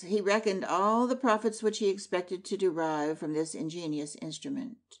eggs, he reckoned all the profits which he expected to derive from this ingenious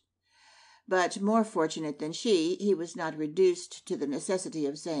instrument. But, more fortunate than she, he was not reduced to the necessity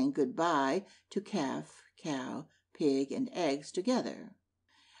of saying good-bye to calf, cow, pig, and eggs together.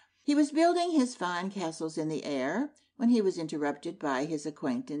 He was building his fine castles in the air when he was interrupted by his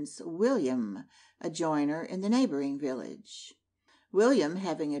acquaintance William, a joiner in the neighboring village. William,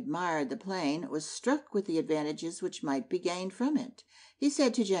 having admired the plane, was struck with the advantages which might be gained from it. He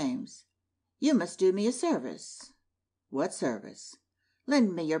said to James, "You must do me a service." "What service?"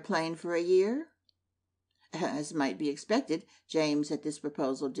 "Lend me your plane for a year." As might be expected, James at this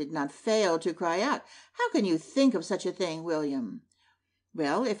proposal did not fail to cry out, "How can you think of such a thing, William?"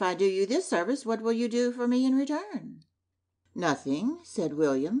 "Well, if I do you this service, what will you do for me in return?" "Nothing," said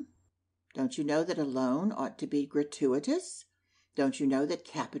William. "Don't you know that a loan ought to be gratuitous? Don't you know that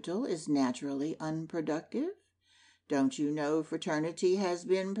capital is naturally unproductive? Don't you know fraternity has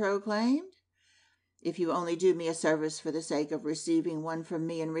been proclaimed? If you only do me a service for the sake of receiving one from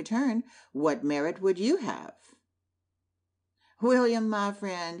me in return, what merit would you have?" "William, my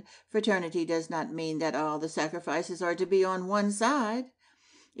friend, fraternity does not mean that all the sacrifices are to be on one side.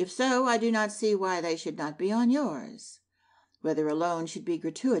 If so, I do not see why they should not be on yours. Whether a loan should be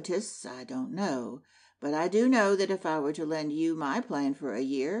gratuitous, I don't know, but I do know that if I were to lend you my plane for a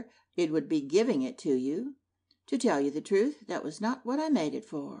year, it would be giving it to you. To tell you the truth, that was not what I made it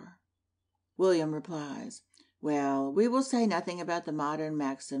for." William replies, "Well, we will say nothing about the modern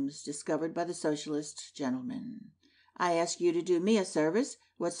maxims discovered by the socialist gentleman. I ask you to do me a service.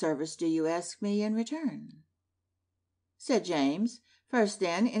 What service do you ask me in return?" Said James, "First,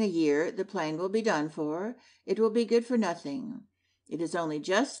 then, in a year the plane will be done for. It will be good for nothing. It is only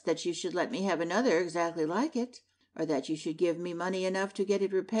just that you should let me have another exactly like it, or that you should give me money enough to get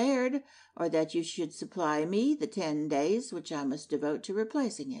it repaired, or that you should supply me the 10 days which I must devote to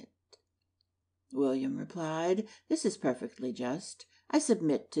replacing it." William replied, "This is perfectly just. I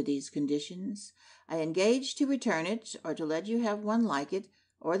submit to these conditions. I engage to return it, or to let you have one like it,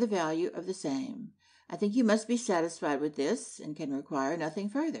 or the value of the same. I think you must be satisfied with this, and can require nothing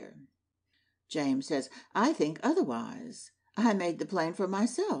further." James says, "I think otherwise. I made the plane for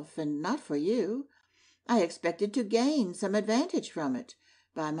myself, and not for you. I expected to gain some advantage from it,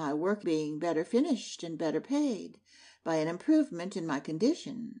 by my work being better finished and better paid, by an improvement in my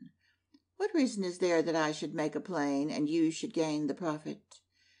condition. What reason is there that I should make a plane, and you should gain the profit?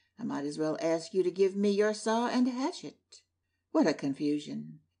 I might as well ask you to give me your saw and hatchet. What a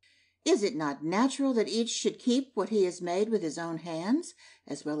confusion! Is it not natural that each should keep what he has made with his own hands,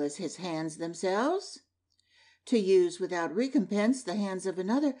 as well as his hands themselves? To use without recompense the hands of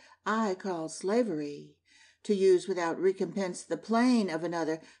another I call slavery. To use without recompense the plane of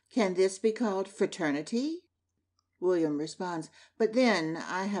another, can this be called fraternity? William responds, but then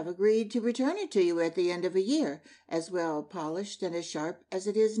I have agreed to return it to you at the end of a year, as well polished and as sharp as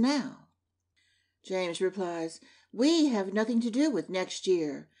it is now. James replies, we have nothing to do with next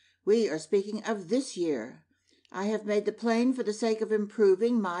year. We are speaking of this year. I have made the plane for the sake of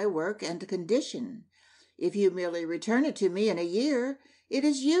improving my work and condition. If you merely return it to me in a year, it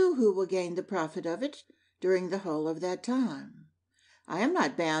is you who will gain the profit of it during the whole of that time. I am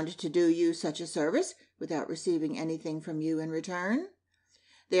not bound to do you such a service without receiving anything from you in return.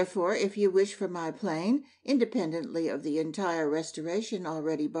 Therefore, if you wish for my plane, independently of the entire restoration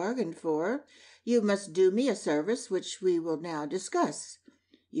already bargained for, you must do me a service which we will now discuss.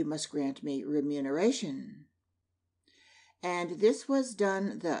 You must grant me remuneration. And this was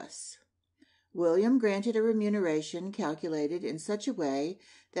done thus. William granted a remuneration calculated in such a way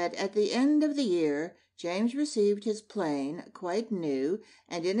that at the end of the year James received his plane quite new,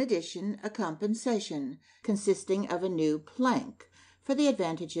 and in addition a compensation consisting of a new plank for the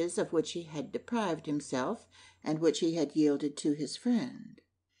advantages of which he had deprived himself and which he had yielded to his friend.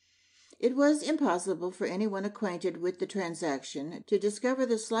 It was impossible for anyone acquainted with the transaction to discover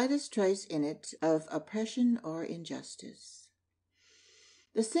the slightest trace in it of oppression or injustice.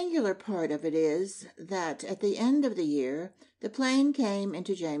 The singular part of it is that at the end of the year the plane came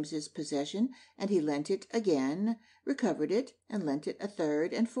into James's possession, and he lent it again, recovered it, and lent it a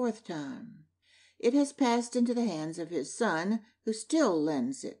third and fourth time. It has passed into the hands of his son, who still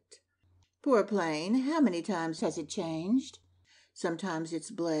lends it. Poor plane, how many times has it changed? Sometimes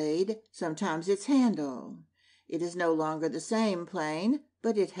its blade, sometimes its handle. It is no longer the same plane,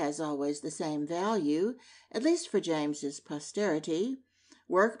 but it has always the same value, at least for James's posterity.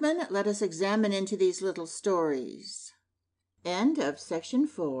 Workmen, let us examine into these little stories. End of Section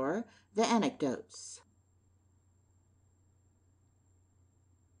 4, The Anecdotes.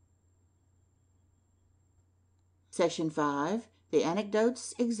 Section 5, The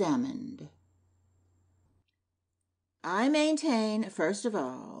Anecdotes Examined. I maintain, first of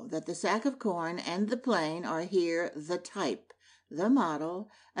all, that the sack of corn and the plane are here the type, the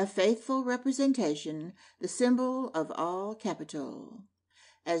model, a faithful representation, the symbol of all capital.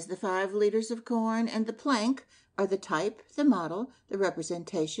 As the 5 liters of corn and the plank are the type, the model, the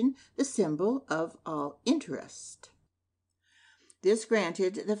representation, the symbol of all interest. This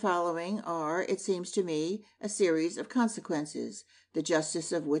granted, the following are, it seems to me, a series of consequences, the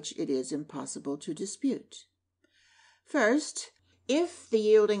justice of which it is impossible to dispute. First, if the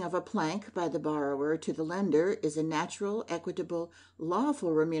yielding of a plank by the borrower to the lender is a natural, equitable,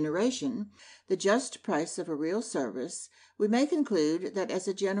 lawful remuneration, the just price of a real service, we may conclude that as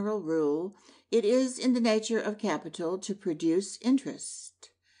a general rule it is in the nature of capital to produce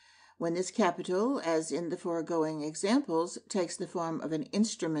interest. When this capital, as in the foregoing examples, takes the form of an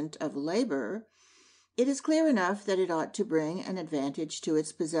instrument of labor, it is clear enough that it ought to bring an advantage to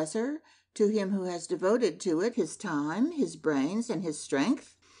its possessor, to him who has devoted to it his time, his brains, and his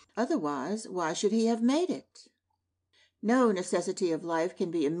strength. Otherwise, why should he have made it? No necessity of life can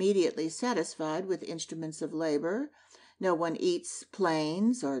be immediately satisfied with instruments of labor. No one eats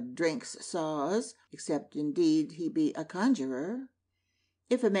planes or drinks saws, except indeed he be a conjurer.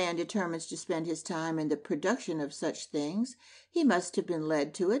 If a man determines to spend his time in the production of such things, he must have been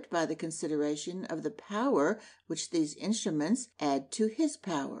led to it by the consideration of the power which these instruments add to his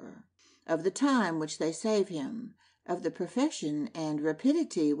power, of the time which they save him, of the perfection and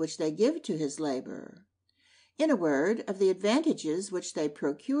rapidity which they give to his labor. In a word, of the advantages which they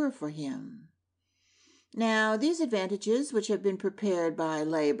procure for him. Now, these advantages, which have been prepared by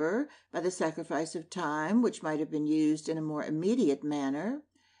labor, by the sacrifice of time which might have been used in a more immediate manner,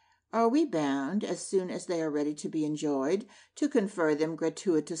 are we bound, as soon as they are ready to be enjoyed, to confer them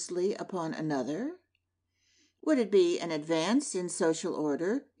gratuitously upon another? Would it be an advance in social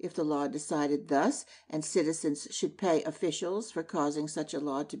order if the law decided thus, and citizens should pay officials for causing such a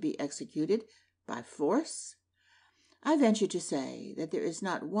law to be executed by force? I venture to say that there is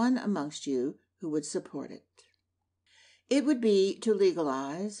not one amongst you who would support it. It would be to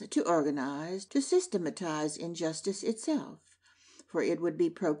legalize, to organize, to systematize injustice itself, for it would be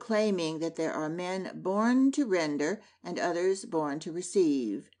proclaiming that there are men born to render and others born to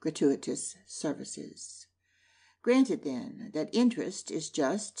receive gratuitous services. Granted, then, that interest is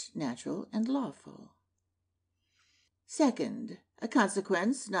just, natural, and lawful. Second, a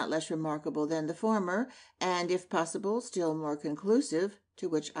consequence not less remarkable than the former, and if possible still more conclusive, to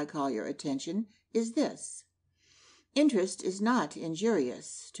which I call your attention, is this: interest is not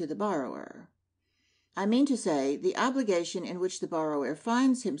injurious to the borrower. I mean to say, the obligation in which the borrower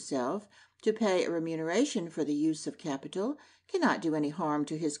finds himself to pay a remuneration for the use of capital cannot do any harm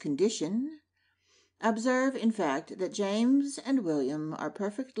to his condition. Observe, in fact, that James and William are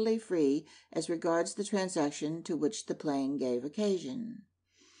perfectly free as regards the transaction to which the plane gave occasion.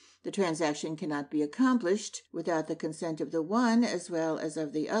 The transaction cannot be accomplished without the consent of the one as well as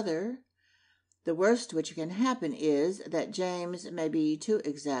of the other. The worst which can happen is that James may be too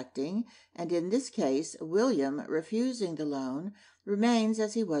exacting, and in this case William, refusing the loan, remains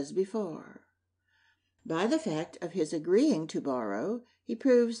as he was before. By the fact of his agreeing to borrow, he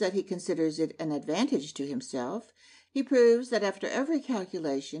proves that he considers it an advantage to himself. He proves that after every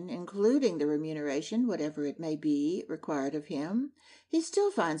calculation, including the remuneration, whatever it may be, required of him, he still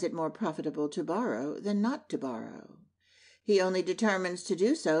finds it more profitable to borrow than not to borrow. He only determines to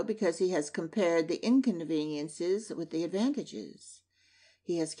do so because he has compared the inconveniences with the advantages.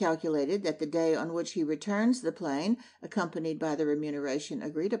 He has calculated that the day on which he returns the plane, accompanied by the remuneration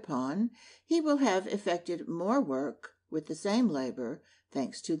agreed upon, he will have effected more work with the same labor,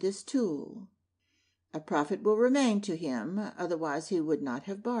 thanks to this tool. A profit will remain to him, otherwise he would not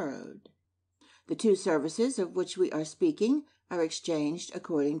have borrowed. The two services of which we are speaking are exchanged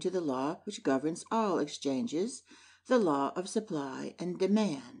according to the law which governs all exchanges, the law of supply and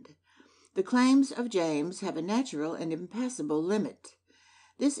demand. The claims of James have a natural and impassable limit.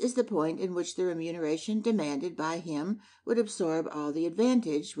 This is the point in which the remuneration demanded by him would absorb all the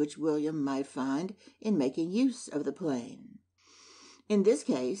advantage which William might find in making use of the plane. In this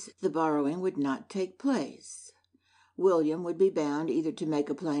case, the borrowing would not take place. William would be bound either to make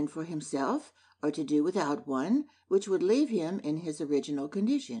a plane for himself or to do without one, which would leave him in his original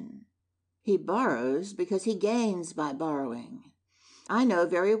condition. He borrows because he gains by borrowing. I know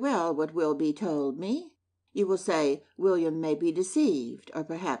very well what will be told me. You will say, William may be deceived, or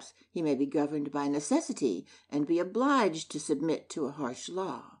perhaps he may be governed by necessity and be obliged to submit to a harsh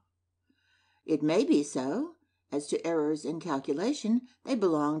law. It may be so. As to errors in calculation, they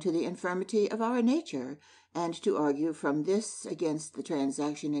belong to the infirmity of our nature, and to argue from this against the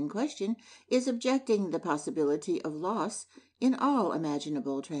transaction in question is objecting the possibility of loss in all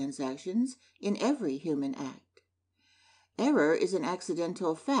imaginable transactions, in every human act. Error is an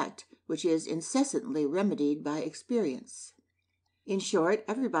accidental fact which is incessantly remedied by experience. In short,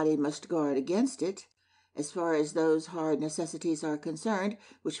 everybody must guard against it. As far as those hard necessities are concerned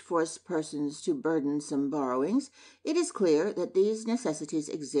which force persons to burdensome borrowings, it is clear that these necessities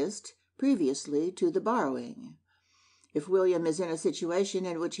exist previously to the borrowing. If William is in a situation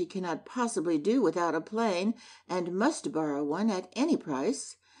in which he cannot possibly do without a plane and must borrow one at any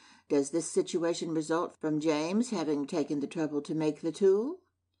price, does this situation result from James having taken the trouble to make the tool?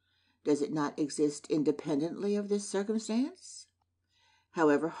 Does it not exist independently of this circumstance?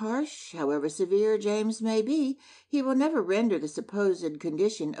 However harsh, however severe James may be, he will never render the supposed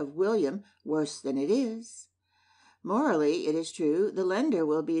condition of William worse than it is. Morally, it is true, the lender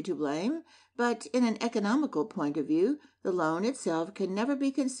will be to blame, but in an economical point of view, the loan itself can never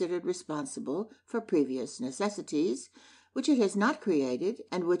be considered responsible for previous necessities, which it has not created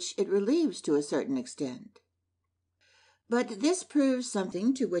and which it relieves to a certain extent. But this proves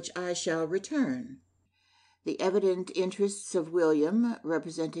something to which I shall return. The evident interests of William,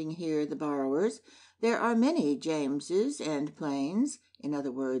 representing here the borrowers, there are many Jameses and planes, in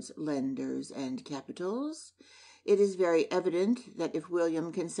other words, lenders and capitals. It is very evident that if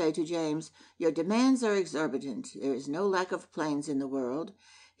William can say to James, "Your demands are exorbitant, there is no lack of planes in the world,"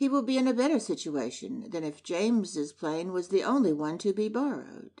 he will be in a better situation than if James's plane was the only one to be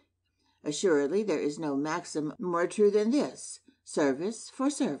borrowed. Assuredly, there is no maxim more true than this: service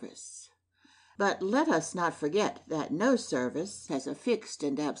for service. But let us not forget that no service has a fixed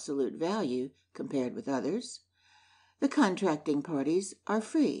and absolute value compared with others. The contracting parties are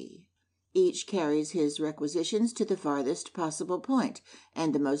free. Each carries his requisitions to the farthest possible point,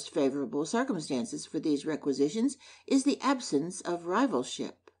 and the most favorable circumstances for these requisitions is the absence of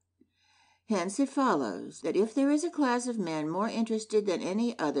rivalship. Hence it follows that if there is a class of men more interested than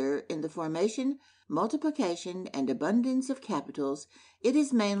any other in the formation, multiplication, and abundance of capitals, it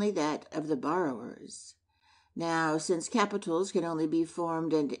is mainly that of the borrowers. Now, since capitals can only be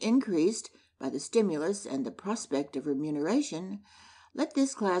formed and increased by the stimulus and the prospect of remuneration, let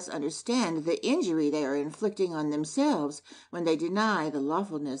this class understand the injury they are inflicting on themselves when they deny the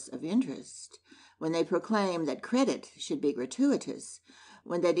lawfulness of interest, when they proclaim that credit should be gratuitous,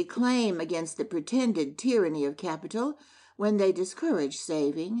 when they declaim against the pretended tyranny of capital, when they discourage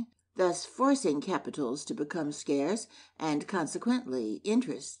saving, thus forcing capitals to become scarce and consequently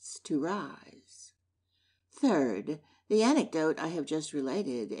interests to rise. Third, the anecdote I have just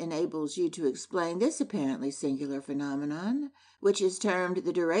related enables you to explain this apparently singular phenomenon, which is termed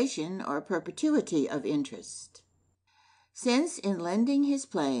the duration or perpetuity of interest. Since in lending his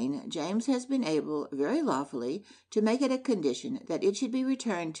plane, James has been able very lawfully to make it a condition that it should be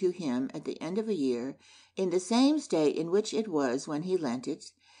returned to him at the end of a year in the same state in which it was when he lent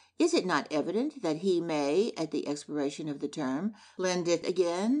it, is it not evident that he may, at the expiration of the term, lend it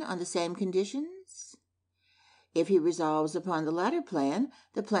again on the same conditions? If he resolves upon the latter plan,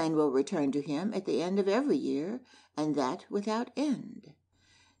 the plane will return to him at the end of every year, and that without end.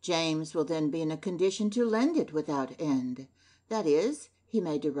 James will then be in a condition to lend it without end. That is, he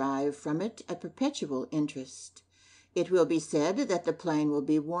may derive from it a perpetual interest. It will be said that the plane will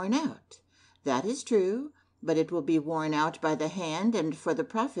be worn out. That is true, but it will be worn out by the hand and for the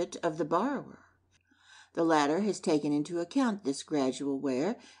profit of the borrower. The latter has taken into account this gradual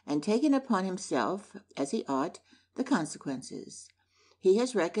wear and taken upon himself, as he ought, the consequences. He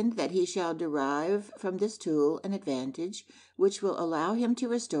has reckoned that he shall derive from this tool an advantage which will allow him to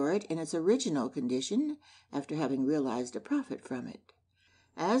restore it in its original condition after having realized a profit from it.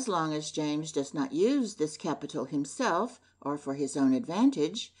 As long as James does not use this capital himself or for his own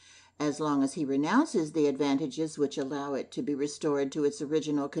advantage, as long as he renounces the advantages which allow it to be restored to its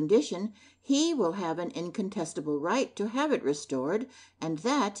original condition, he will have an incontestable right to have it restored, and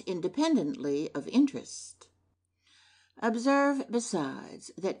that independently of interest. Observe,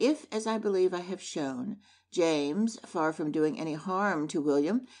 besides, that if, as I believe I have shown, James, far from doing any harm to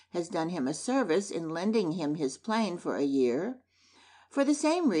William, has done him a service in lending him his plane for a year, for the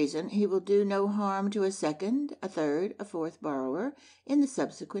same reason he will do no harm to a second, a third, a fourth borrower in the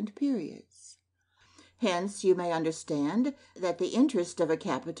subsequent periods. Hence you may understand that the interest of a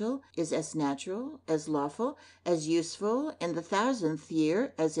capital is as natural, as lawful, as useful in the 1,000th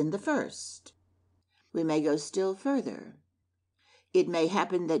year as in the first. We may go still further. It may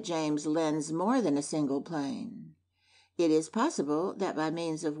happen that James lends more than a single plane. It is possible that by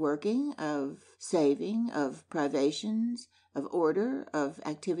means of working, of saving, of privations, of order, of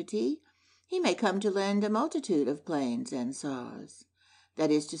activity, he may come to lend a multitude of planes and saws,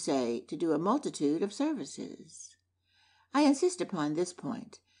 that is to say, to do a multitude of services. I insist upon this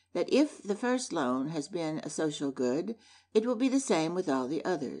point, that if the first loan has been a social good, it will be the same with all the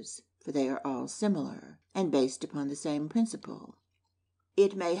others, for they are all similar, and based upon the same principle.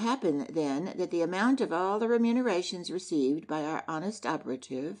 It may happen, then, that the amount of all the remunerations received by our honest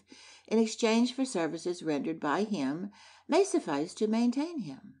operative, in exchange for services rendered by him, may suffice to maintain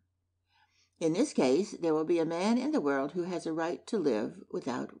him. In this case, there will be a man in the world who has a right to live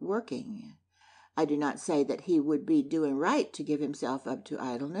without working. I do not say that he would be doing right to give himself up to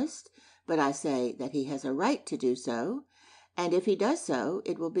idleness, but I say that he has a right to do so, and if he does so,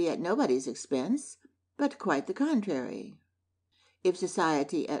 it will be at nobody's expense, but quite the contrary. If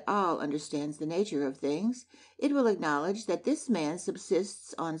society at all understands the nature of things, it will acknowledge that this man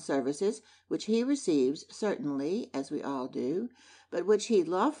subsists on services which he receives, certainly, as we all do, but which he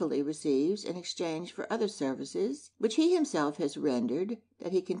lawfully receives in exchange for other services, which he himself has rendered,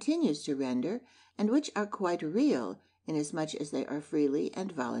 that he continues to render, and which are quite real, inasmuch as they are freely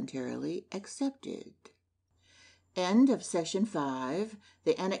and voluntarily accepted. End of Section 5.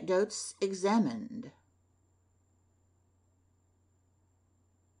 The Anecdotes Examined.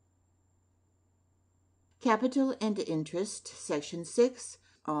 Capital and Interest, Section 6,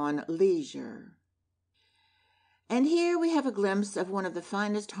 on Leisure. And here we have a glimpse of one of the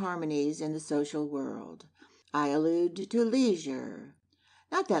finest harmonies in the social world. I allude to leisure.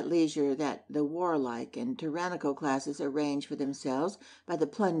 Not that leisure that the warlike and tyrannical classes arrange for themselves by the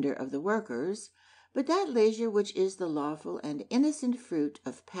plunder of the workers, but that leisure which is the lawful and innocent fruit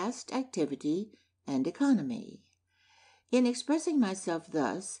of past activity and economy. In expressing myself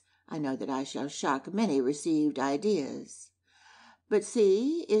thus, I know that I shall shock many received ideas. But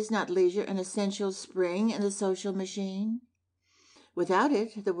see, is not leisure an essential spring in the social machine? Without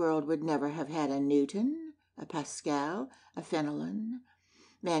it, the world would never have had a Newton, a Pascal, a Fenelon.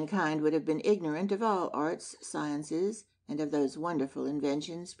 Mankind would have been ignorant of all arts, sciences, and of those wonderful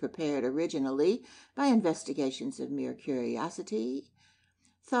inventions prepared originally by investigations of mere curiosity.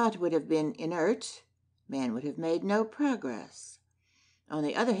 Thought would have been inert. Man would have made no progress. On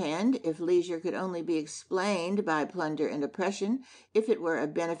the other hand, if leisure could only be explained by plunder and oppression, if it were a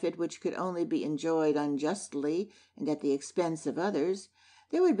benefit which could only be enjoyed unjustly and at the expense of others,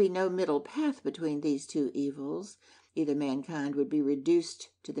 there would be no middle path between these two evils, Either mankind would be reduced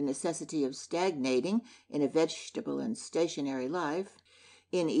to the necessity of stagnating in a vegetable and stationary life,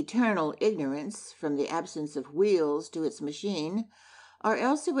 in eternal ignorance from the absence of wheels to its machine, or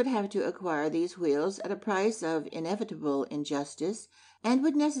else it would have to acquire these wheels at a price of inevitable injustice, and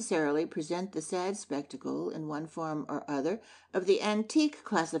would necessarily present the sad spectacle, in one form or other, of the antique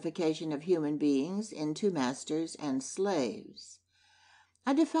classification of human beings into masters and slaves.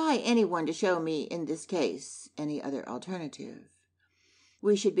 I defy anyone to show me in this case any other alternative.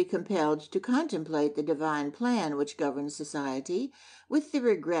 We should be compelled to contemplate the divine plan which governs society, with the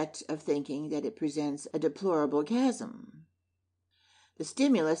regret of thinking that it presents a deplorable chasm. The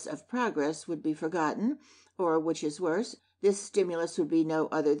stimulus of progress would be forgotten, or, which is worse, this stimulus would be no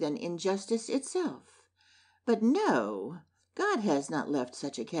other than injustice itself. But no, God has not left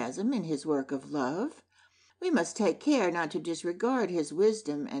such a chasm in his work of love. We must take care not to disregard his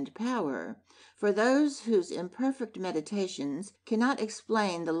wisdom and power, for those whose imperfect meditations cannot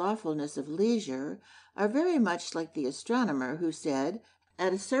explain the lawfulness of leisure are very much like the astronomer who said,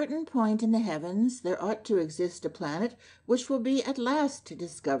 "At a certain point in the heavens there ought to exist a planet which will be at last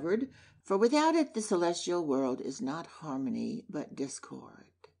discovered, for without it the celestial world is not harmony but discord."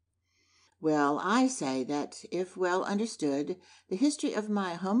 Well, I say that, if well understood, the history of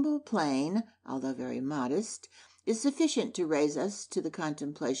my humble plane, although very modest, is sufficient to raise us to the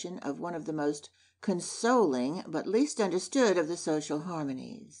contemplation of one of the most consoling but least understood of the social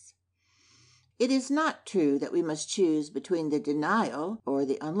harmonies. It is not true that we must choose between the denial or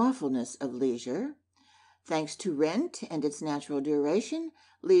the unlawfulness of leisure. Thanks to rent and its natural duration,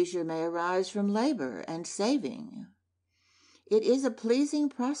 leisure may arise from labor and saving. It is a pleasing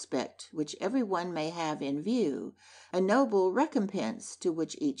prospect which every one may have in view, a noble recompense to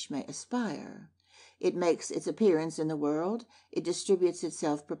which each may aspire. It makes its appearance in the world, it distributes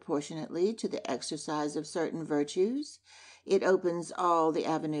itself proportionately to the exercise of certain virtues, it opens all the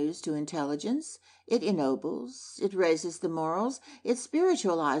avenues to intelligence, it ennobles, it raises the morals, it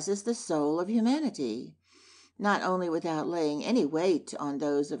spiritualizes the soul of humanity, not only without laying any weight on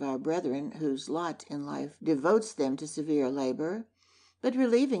those of our brethren whose lot in life devotes them to severe labor, but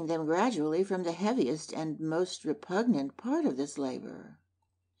relieving them gradually from the heaviest and most repugnant part of this labor.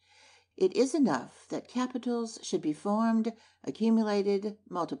 It is enough that capitals should be formed, accumulated,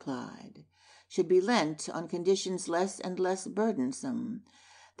 multiplied, should be lent on conditions less and less burdensome,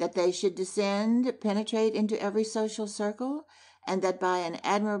 that they should descend, penetrate into every social circle, and that by an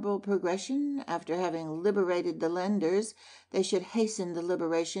admirable progression, after having liberated the lenders, they should hasten the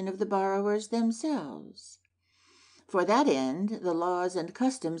liberation of the borrowers themselves. For that end, the laws and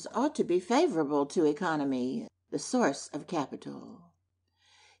customs ought to be favorable to economy, the source of capital.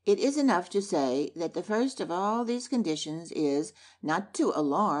 It is enough to say that the first of all these conditions is, not to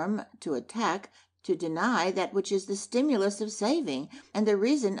alarm, to attack, to deny that which is the stimulus of saving and the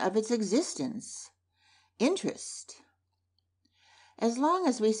reason of its existence, interest. As long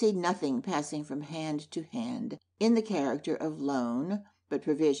as we see nothing passing from hand to hand in the character of loan, but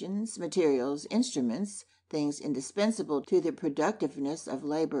provisions, materials, instruments, things indispensable to the productiveness of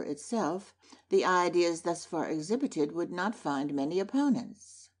labor itself, the ideas thus far exhibited would not find many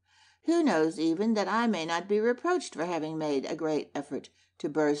opponents. Who knows even that I may not be reproached for having made a great effort to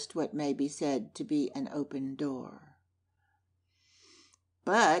burst what may be said to be an open door?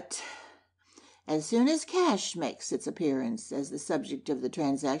 But as soon as cash makes its appearance as the subject of the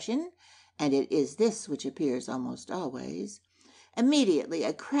transaction, and it is this which appears almost always, immediately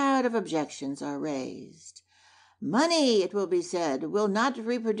a crowd of objections are raised. Money, it will be said, will not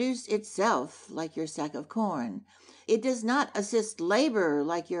reproduce itself like your sack of corn. It does not assist labor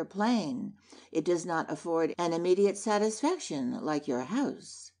like your plane. It does not afford an immediate satisfaction like your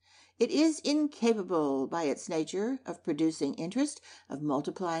house. It is incapable by its nature of producing interest, of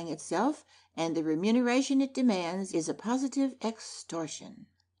multiplying itself, and the remuneration it demands is a positive extortion.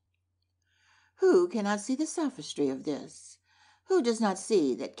 Who cannot see the sophistry of this? Who does not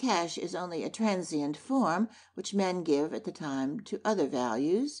see that cash is only a transient form which men give at the time to other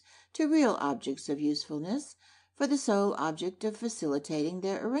values, to real objects of usefulness, for the sole object of facilitating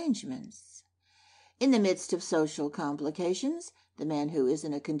their arrangements? In the midst of social complications, the man who is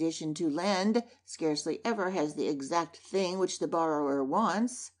in a condition to lend scarcely ever has the exact thing which the borrower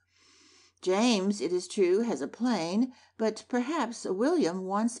wants. James, it is true, has a plane, but perhaps William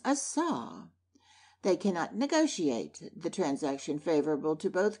wants a saw. They cannot negotiate. The transaction favorable to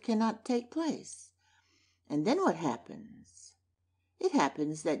both cannot take place. And then what happens? It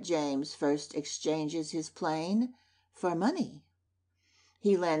happens that James first exchanges his plane for money.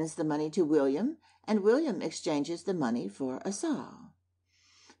 He lends the money to William, and William exchanges the money for a saw.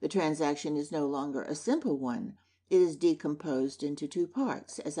 The transaction is no longer a simple one. It is decomposed into two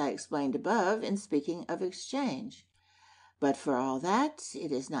parts, as I explained above in speaking of exchange. But for all that,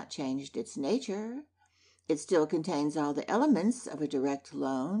 it has not changed its nature. It still contains all the elements of a direct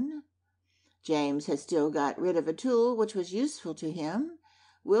loan. James has still got rid of a tool which was useful to him.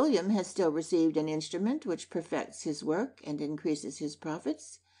 William has still received an instrument which perfects his work and increases his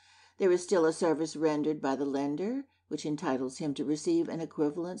profits. There is still a service rendered by the lender, which entitles him to receive an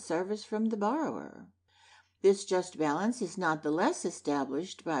equivalent service from the borrower. This just balance is not the less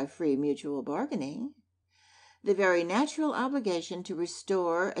established by free mutual bargaining. The very natural obligation to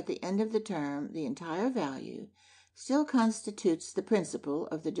restore at the end of the term the entire value still constitutes the principle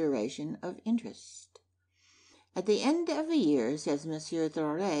of the duration of interest. At the end of a year, says Monsieur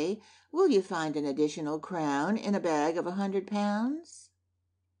Thoret, will you find an additional crown in a bag of £100?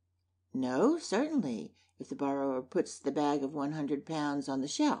 No, certainly, if the borrower puts the bag of £100 on the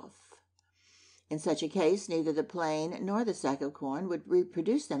shelf. In such a case, neither the plain nor the sack of corn would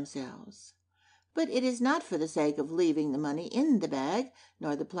reproduce themselves. But it is not for the sake of leaving the money in the bag,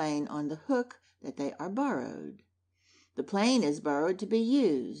 nor the plain on the hook, that they are borrowed. The plain is borrowed to be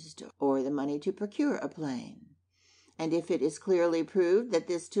used, or the money to procure a plain. And if it is clearly proved that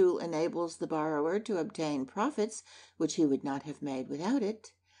this tool enables the borrower to obtain profits which he would not have made without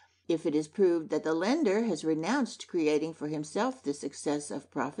it, if it is proved that the lender has renounced creating for himself this excess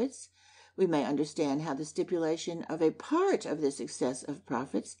of profits, we may understand how the stipulation of a part of this excess of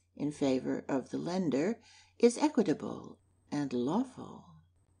profits in favor of the lender is equitable and lawful.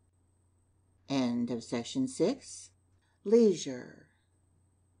 End of section 6. Leisure.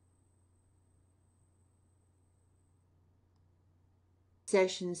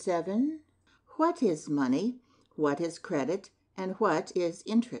 Section 7. What is money? What is credit? And what is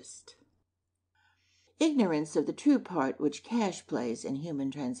interest? Ignorance of the true part which cash plays in human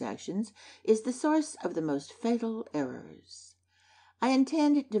transactions is the source of the most fatal errors. I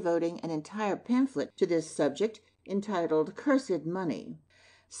intend devoting an entire pamphlet to this subject entitled Cursed Money,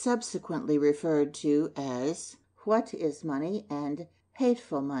 subsequently referred to as What is Money and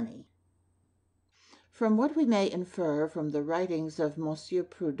Hateful Money. From what we may infer from the writings of Monsieur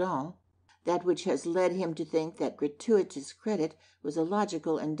Proudhon, that which has led him to think that gratuitous credit was a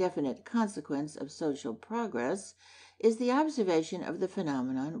logical and definite consequence of social progress is the observation of the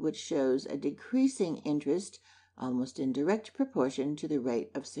phenomenon which shows a decreasing interest almost in direct proportion to the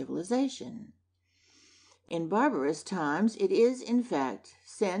rate of civilization. In barbarous times it is, in fact,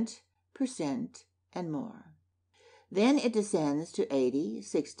 cent per cent and more. Then it descends to 80,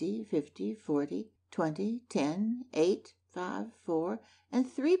 60, 50, 40, 20, 10, 8, 5, 4, and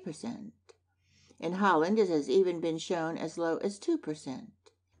 3%. In Holland it has even been shown as low as 2%.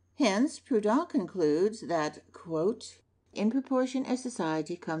 Hence, Proudhon concludes that, quote, in proportion as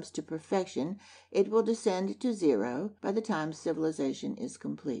society comes to perfection, it will descend to zero by the time civilization is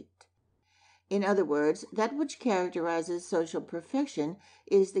complete. In other words, that which characterizes social perfection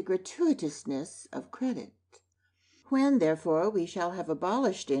is the gratuitousness of credit. When, therefore, we shall have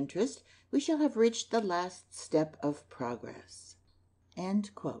abolished interest, we shall have reached the last step of progress.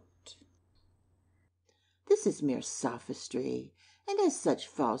 End quote. This is mere sophistry, and as such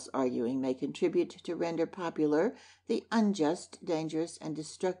false arguing may contribute to render popular the unjust, dangerous, and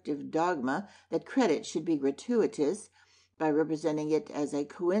destructive dogma that credit should be gratuitous, by representing it as a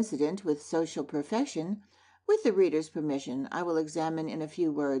coincident with social perfection, with the reader's permission, I will examine in a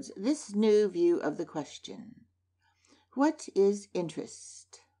few words this new view of the question. What is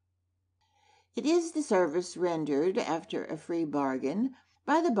interest? It is the service rendered after a free bargain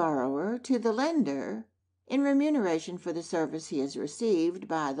by the borrower to the lender in remuneration for the service he has received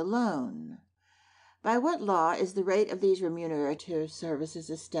by the loan. By what law is the rate of these remunerative services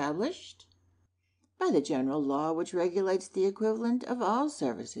established? By the general law which regulates the equivalent of all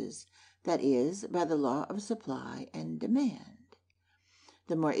services, that is, by the law of supply and demand.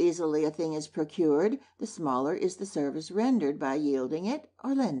 The more easily a thing is procured, the smaller is the service rendered by yielding it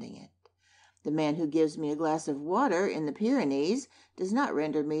or lending it. The man who gives me a glass of water in the Pyrenees does not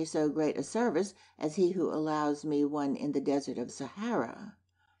render me so great a service as he who allows me one in the desert of Sahara.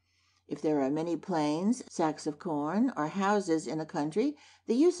 If there are many plains, sacks of corn, or houses in a country,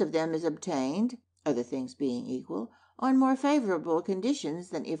 the use of them is obtained, other things being equal, on more favorable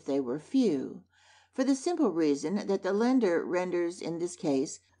conditions than if they were few, for the simple reason that the lender renders in this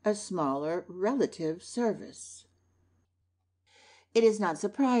case a smaller relative service. It is not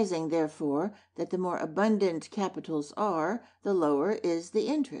surprising, therefore, that the more abundant capitals are, the lower is the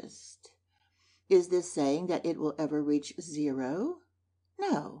interest. Is this saying that it will ever reach zero?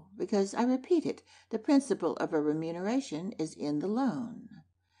 No, because, I repeat it, the principle of a remuneration is in the loan.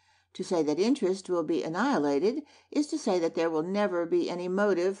 To say that interest will be annihilated is to say that there will never be any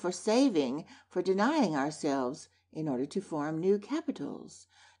motive for saving, for denying ourselves, in order to form new capitals,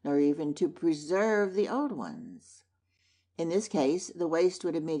 nor even to preserve the old ones. In this case, the waste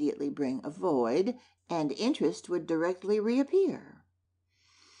would immediately bring a void, and interest would directly reappear.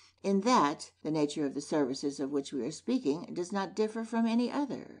 In that, the nature of the services of which we are speaking does not differ from any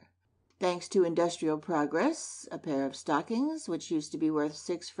other. Thanks to industrial progress, a pair of stockings, which used to be worth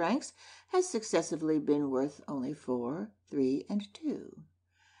 6 francs, has successively been worth only 4, 3, and 2.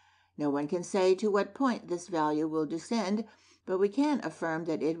 No one can say to what point this value will descend, but we can affirm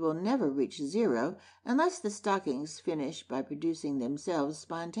that it will never reach 0 unless the stockings finish by producing themselves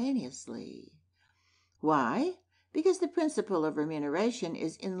spontaneously. Why? Because the principle of remuneration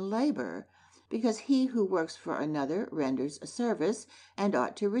is in labor, because he who works for another renders a service and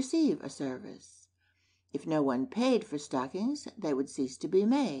ought to receive a service. If no one paid for stockings, they would cease to be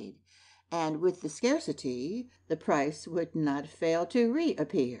made, and with the scarcity, the price would not fail to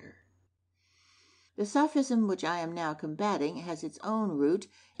reappear. The sophism which I am now combating has its own root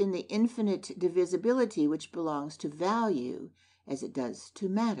in the infinite divisibility which belongs to value, as it does to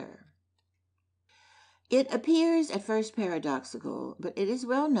matter. It appears at first paradoxical, but it is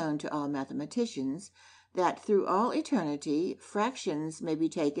well known to all mathematicians that through all eternity fractions may be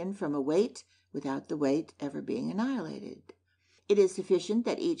taken from a weight without the weight ever being annihilated. It is sufficient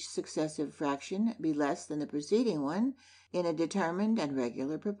that each successive fraction be less than the preceding one in a determined and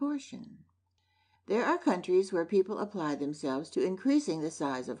regular proportion. There are countries where people apply themselves to increasing the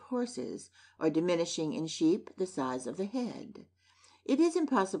size of horses, or diminishing in sheep the size of the head. It is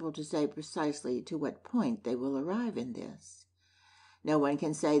impossible to say precisely to what point they will arrive in this. No one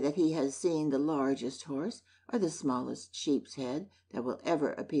can say that he has seen the largest horse or the smallest sheep's head that will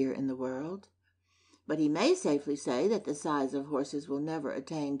ever appear in the world. But he may safely say that the size of horses will never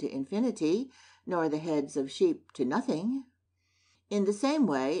attain to infinity, nor the heads of sheep to nothing. In the same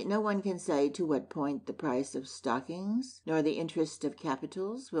way, no one can say to what point the price of stockings, nor the interest of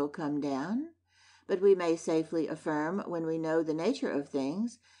capitals, will come down. But we may safely affirm, when we know the nature of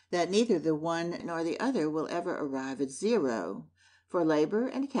things, that neither the one nor the other will ever arrive at 0, for labor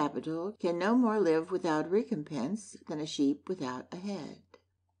and capital can no more live without recompense than a sheep without a head.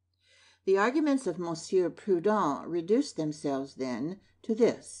 The arguments of Monsieur Proudhon reduce themselves, then, to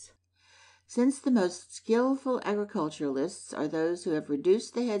this. Since the most skillful agriculturalists are those who have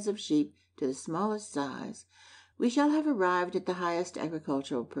reduced the heads of sheep to the smallest size, we shall have arrived at the highest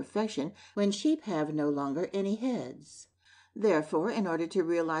agricultural perfection when sheep have no longer any heads. Therefore, in order to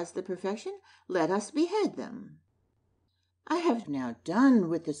realize the perfection, let us behead them. I have now done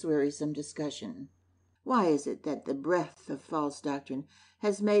with this wearisome discussion. Why is it that the breath of false doctrine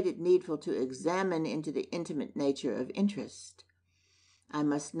has made it needful to examine into the intimate nature of interest? I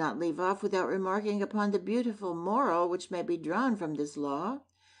must not leave off without remarking upon the beautiful moral which may be drawn from this law.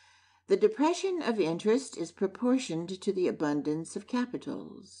 The depression of interest is proportioned to the abundance of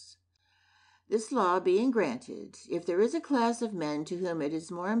capitals. This law being granted, if there is a class of men to whom it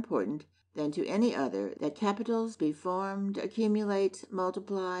is more important than to any other that capitals be formed, accumulate,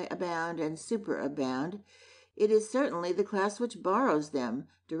 multiply, abound, and superabound, it is certainly the class which borrows them,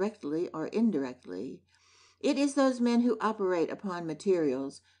 directly or indirectly. It is those men who operate upon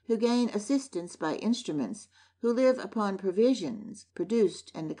materials, who gain assistance by instruments, who live upon provisions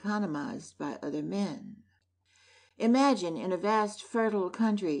produced and economized by other men. Imagine in a vast fertile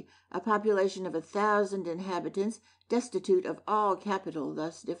country a population of 1,000 inhabitants destitute of all capital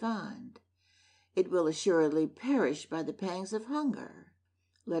thus defined. It will assuredly perish by the pangs of hunger.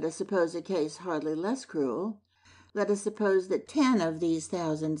 Let us suppose a case hardly less cruel. Let us suppose that 10 of these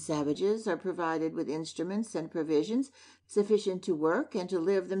 1,000 savages are provided with instruments and provisions sufficient to work and to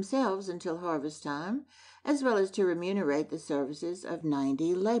live themselves until harvest time, as well as to remunerate the services of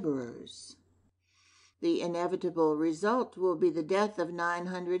 90 laborers. The inevitable result will be the death of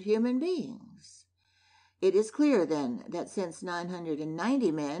 900 human beings. It is clear, then, that since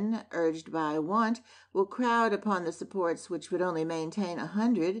 990 men, urged by want, will crowd upon the supports which would only maintain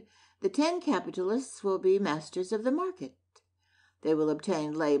 100, the 10 capitalists will be masters of the market. They will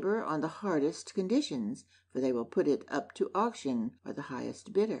obtain labor on the hardest conditions, for they will put it up to auction by the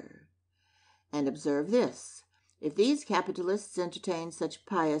highest bidder. And observe this: if these capitalists entertain such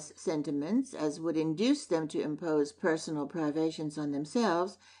pious sentiments as would induce them to impose personal privations on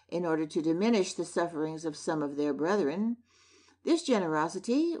themselves in order to diminish the sufferings of some of their brethren, this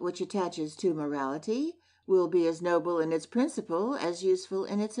generosity, which attaches to morality, will be as noble in its principle as useful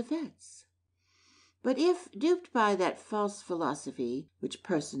in its effects. But if, duped by that false philosophy which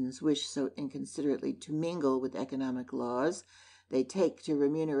persons wish so inconsiderately to mingle with economic laws, they take to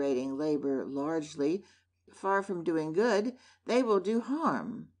remunerating labor largely, far from doing good, they will do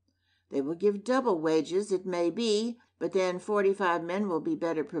harm. They will give double wages, it may be, but then 45 men will be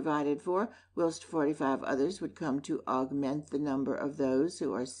better provided for, whilst 45 others would come to augment the number of those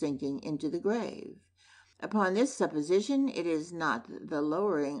who are sinking into the grave. Upon this supposition, it is not the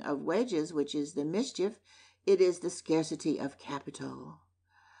lowering of wages which is the mischief, it is the scarcity of capital.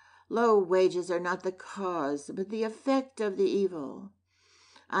 Low wages are not the cause, but the effect of the evil.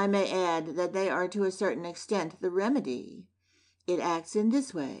 I may add that they are to a certain extent the remedy. It acts in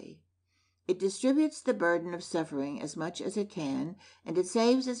this way. It distributes the burden of suffering as much as it can, and it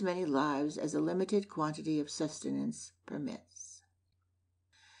saves as many lives as a limited quantity of sustenance permits.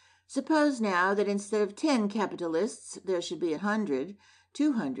 Suppose now that instead of 10 capitalists there should be 100,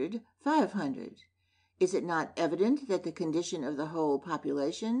 200, 500. Is it not evident that the condition of the whole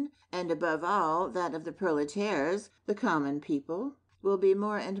population, and above all that of the proletaires, the common people, will be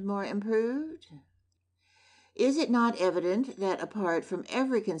more and more improved? Is it not evident that, apart from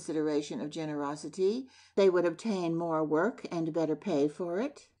every consideration of generosity, they would obtain more work and better pay for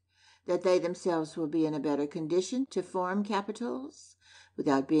it? That they themselves will be in a better condition to form capitals,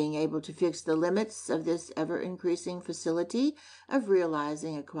 without being able to fix the limits of this ever-increasing facility of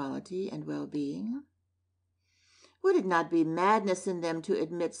realizing equality and well-being? Would it not be madness in them to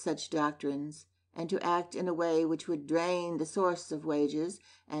admit such doctrines, and to act in a way which would drain the source of wages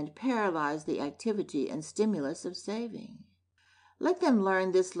and paralyze the activity and stimulus of saving? Let them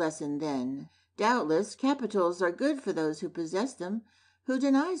learn this lesson then. Doubtless, capitals are good for those who possess them. Who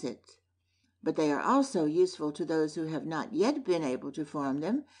denies it? But they are also useful to those who have not yet been able to form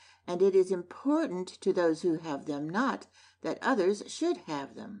them, and it is important to those who have them not that others should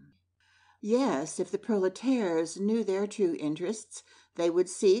have them. Yes, if the proletaires knew their true interests, they would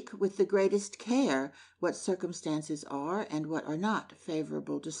seek with the greatest care what circumstances are and what are not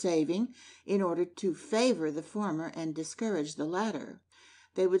favorable to saving, in order to favor the former and discourage the latter.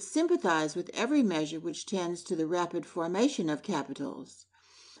 They would sympathize with every measure which tends to the rapid formation of capitals.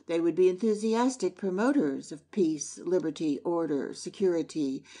 They would be enthusiastic promoters of peace, liberty, order,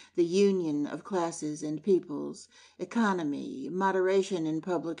 security, the union of classes and peoples, economy, moderation in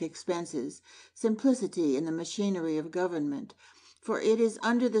public expenses, simplicity in the machinery of government, for it is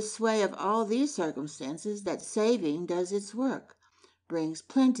under the sway of all these circumstances that saving does its work, brings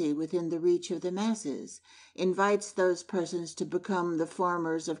plenty within the reach of the masses, invites those persons to become the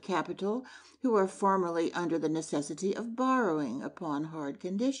formers of capital who are formerly under the necessity of borrowing upon hard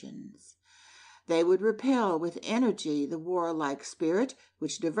conditions. They would repel with energy the warlike spirit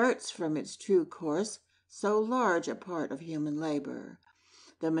which diverts from its true course so large a part of human labor,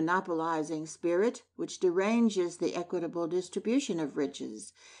 the monopolizing spirit which deranges the equitable distribution of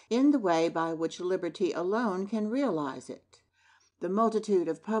riches in the way by which liberty alone can realize it, the multitude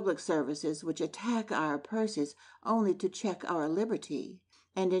of public services which attack our purses only to check our liberty,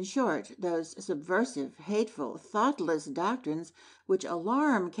 and, in short, those subversive, hateful, thoughtless doctrines which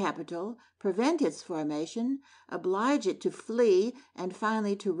alarm capital, prevent its formation, oblige it to flee, and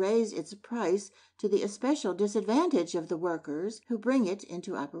finally to raise its price to the especial disadvantage of the workers who bring it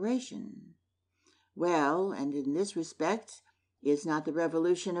into operation. Well, and in this respect, is not the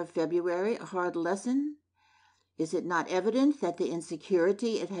Revolution of February a hard lesson? Is it not evident that the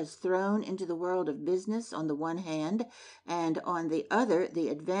insecurity it has thrown into the world of business on the one hand, and on the other the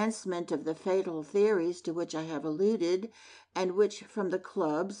advancement of the fatal theories to which I have alluded, and which from the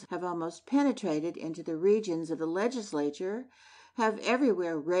clubs have almost penetrated into the regions of the legislature, have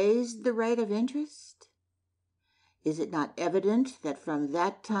everywhere raised the rate of interest? Is it not evident that from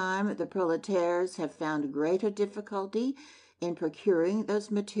that time the proletaires have found greater difficulty in procuring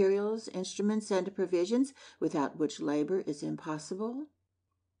those materials, instruments, and provisions without which labor is impossible?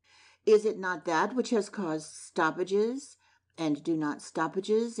 Is it not that which has caused stoppages, and do not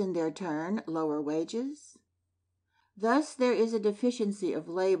stoppages in their turn lower wages? Thus there is a deficiency of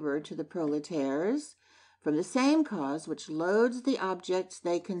labor to the proletaires, from the same cause which loads the objects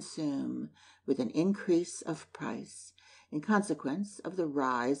they consume with an increase of price, in consequence of the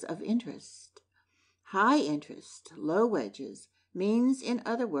rise of interest. High interest, low wages, means, in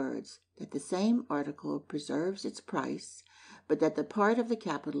other words, that the same article preserves its price, but that the part of the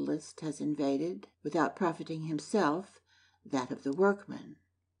capitalist has invaded, without profiting himself, that of the workman.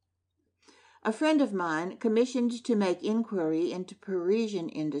 A friend of mine, commissioned to make inquiry into Parisian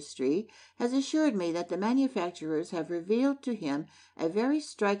industry, has assured me that the manufacturers have revealed to him a very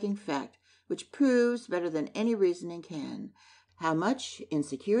striking fact, which proves, better than any reasoning can, how much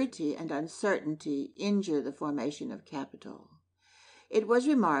insecurity and uncertainty injure the formation of capital. It was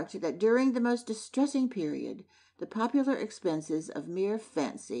remarked that during the most distressing period, the popular expenses of mere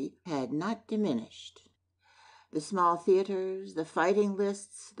fancy had not diminished. The small theaters, the fighting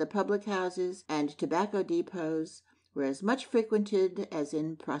lists, the public houses, and tobacco depots were as much frequented as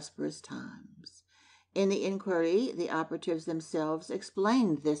in prosperous times. In the inquiry, the operatives themselves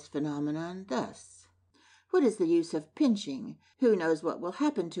explained this phenomenon thus: "What is the use of pinching? Who knows what will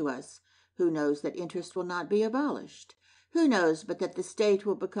happen to us? Who knows that interest will not be abolished? Who knows but that the state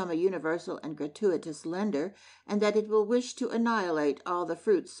will become a universal and gratuitous lender, and that it will wish to annihilate all the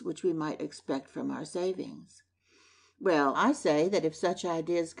fruits which we might expect from our savings?" Well, I say that if such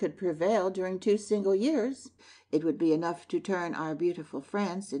ideas could prevail during 2 single years, it would be enough to turn our beautiful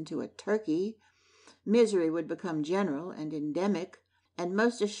France into a Turkey. Misery would become general and endemic, and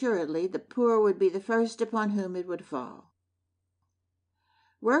most assuredly the poor would be the first upon whom it would fall.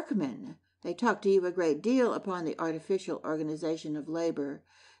 Workmen, they talk to you a great deal upon the artificial organization of labor.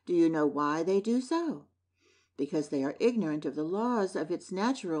 Do you know why they do so? Because they are ignorant of the laws of its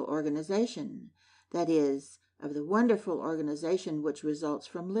natural organization, that is, of the wonderful organization which results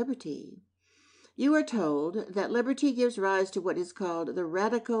from liberty. You are told that liberty gives rise to what is called the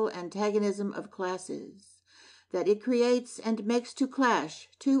radical antagonism of classes, that it creates and makes to clash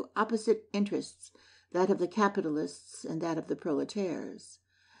 2 opposite interests, that of the capitalists and that of the proletaires.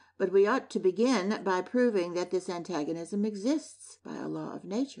 But we ought to begin by proving that this antagonism exists by a law of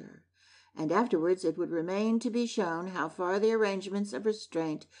nature, and afterwards it would remain to be shown how far the arrangements of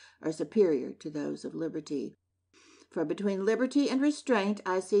restraint are superior to those of liberty. For between liberty and restraint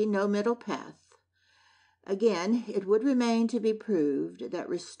I see no middle path. Again, it would remain to be proved that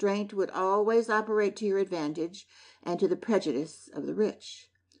restraint would always operate to your advantage and to the prejudice of the rich.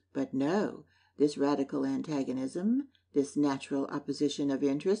 But no, this radical antagonism, this natural opposition of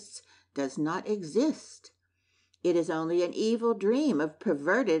interests, does not exist. It is only an evil dream of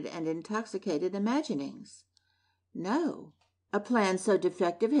perverted and intoxicated imaginings. No, a plan so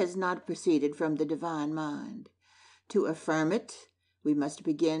defective has not proceeded from the divine mind. To affirm it, we must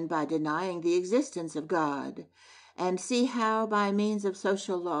begin by denying the existence of God, and see how, by means of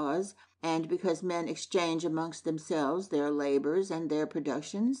social laws, and because men exchange amongst themselves their labors and their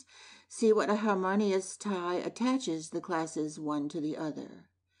productions, see what a harmonious tie attaches the classes one to the other.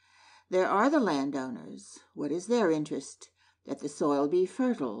 There are the landowners. What is their interest? That the soil be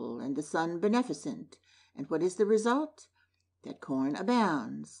fertile and the sun beneficent. And what is the result? That corn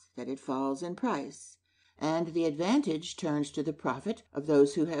abounds, that it falls in price, and the advantage turns to the profit of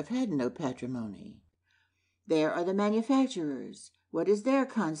those who have had no patrimony. There are the manufacturers. What is their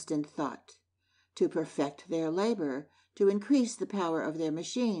constant thought? To perfect their labor, to increase the power of their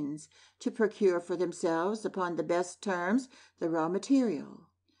machines, to procure for themselves, upon the best terms, the raw material.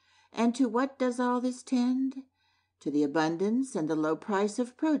 And to what does all this tend? To the abundance and the low price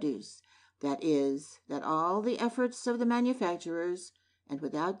of produce. That is, that all the efforts of the manufacturers, and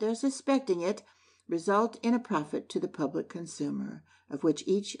without their suspecting it, result in a profit to the public consumer, of which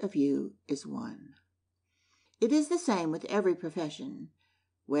each of you is one. It is the same with every profession.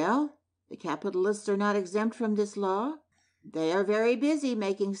 Well, the capitalists are not exempt from this law. They are very busy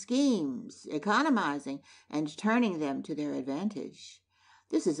making schemes, economizing, and turning them to their advantage.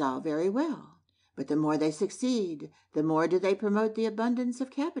 This is all very well, but the more they succeed, the more do they promote the abundance of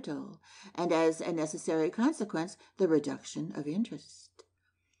capital, and as a necessary consequence, the reduction of interest.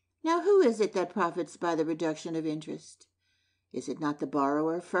 Now, who is it that profits by the reduction of interest? Is it not the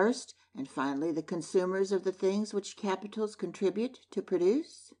borrower first, and finally the consumers of the things which capitals contribute to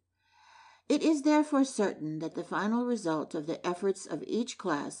produce? It is therefore certain that the final result of the efforts of each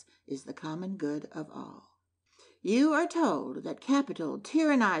class is the common good of all. You are told that capital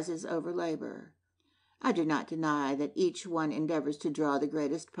tyrannizes over labor. I do not deny that each one endeavors to draw the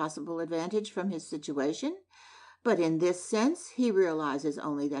greatest possible advantage from his situation, but in this sense he realizes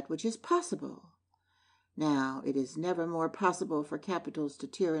only that which is possible. Now, it is never more possible for capitals to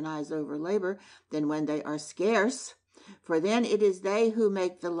tyrannize over labor than when they are scarce, for then it is they who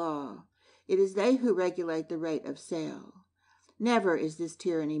make the law. It is they who regulate the rate of sale. Never is this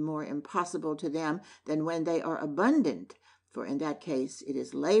tyranny more impossible to them than when they are abundant, for in that case it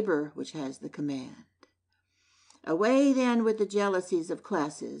is labor which has the command. Away then with the jealousies of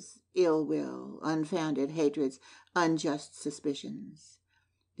classes, ill will, unfounded hatreds, unjust suspicions.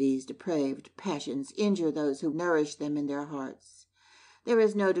 These depraved passions injure those who nourish them in their hearts. There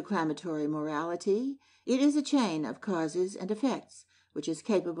is no declamatory morality. It is a chain of causes and effects, which is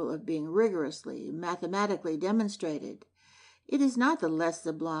capable of being rigorously, mathematically demonstrated. It is not the less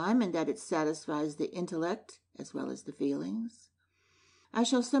sublime in that it satisfies the intellect as well as the feelings. I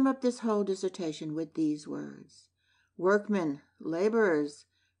shall sum up this whole dissertation with these words. Workmen, laborers,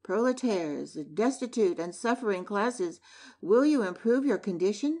 Proletarians, the destitute and suffering classes, will you improve your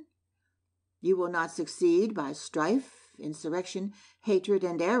condition? You will not succeed by strife, insurrection, hatred,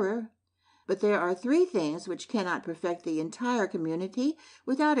 and error. But there are three things which cannot perfect the entire community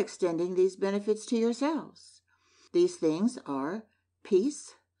without extending these benefits to yourselves. These things are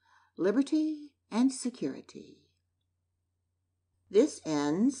peace, liberty, and security. This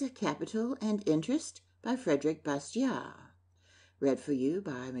ends Capital and Interest by Frédéric Bastiat. Read for you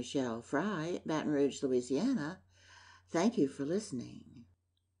by Michelle Fry, Baton Rouge, Louisiana. Thank you for listening.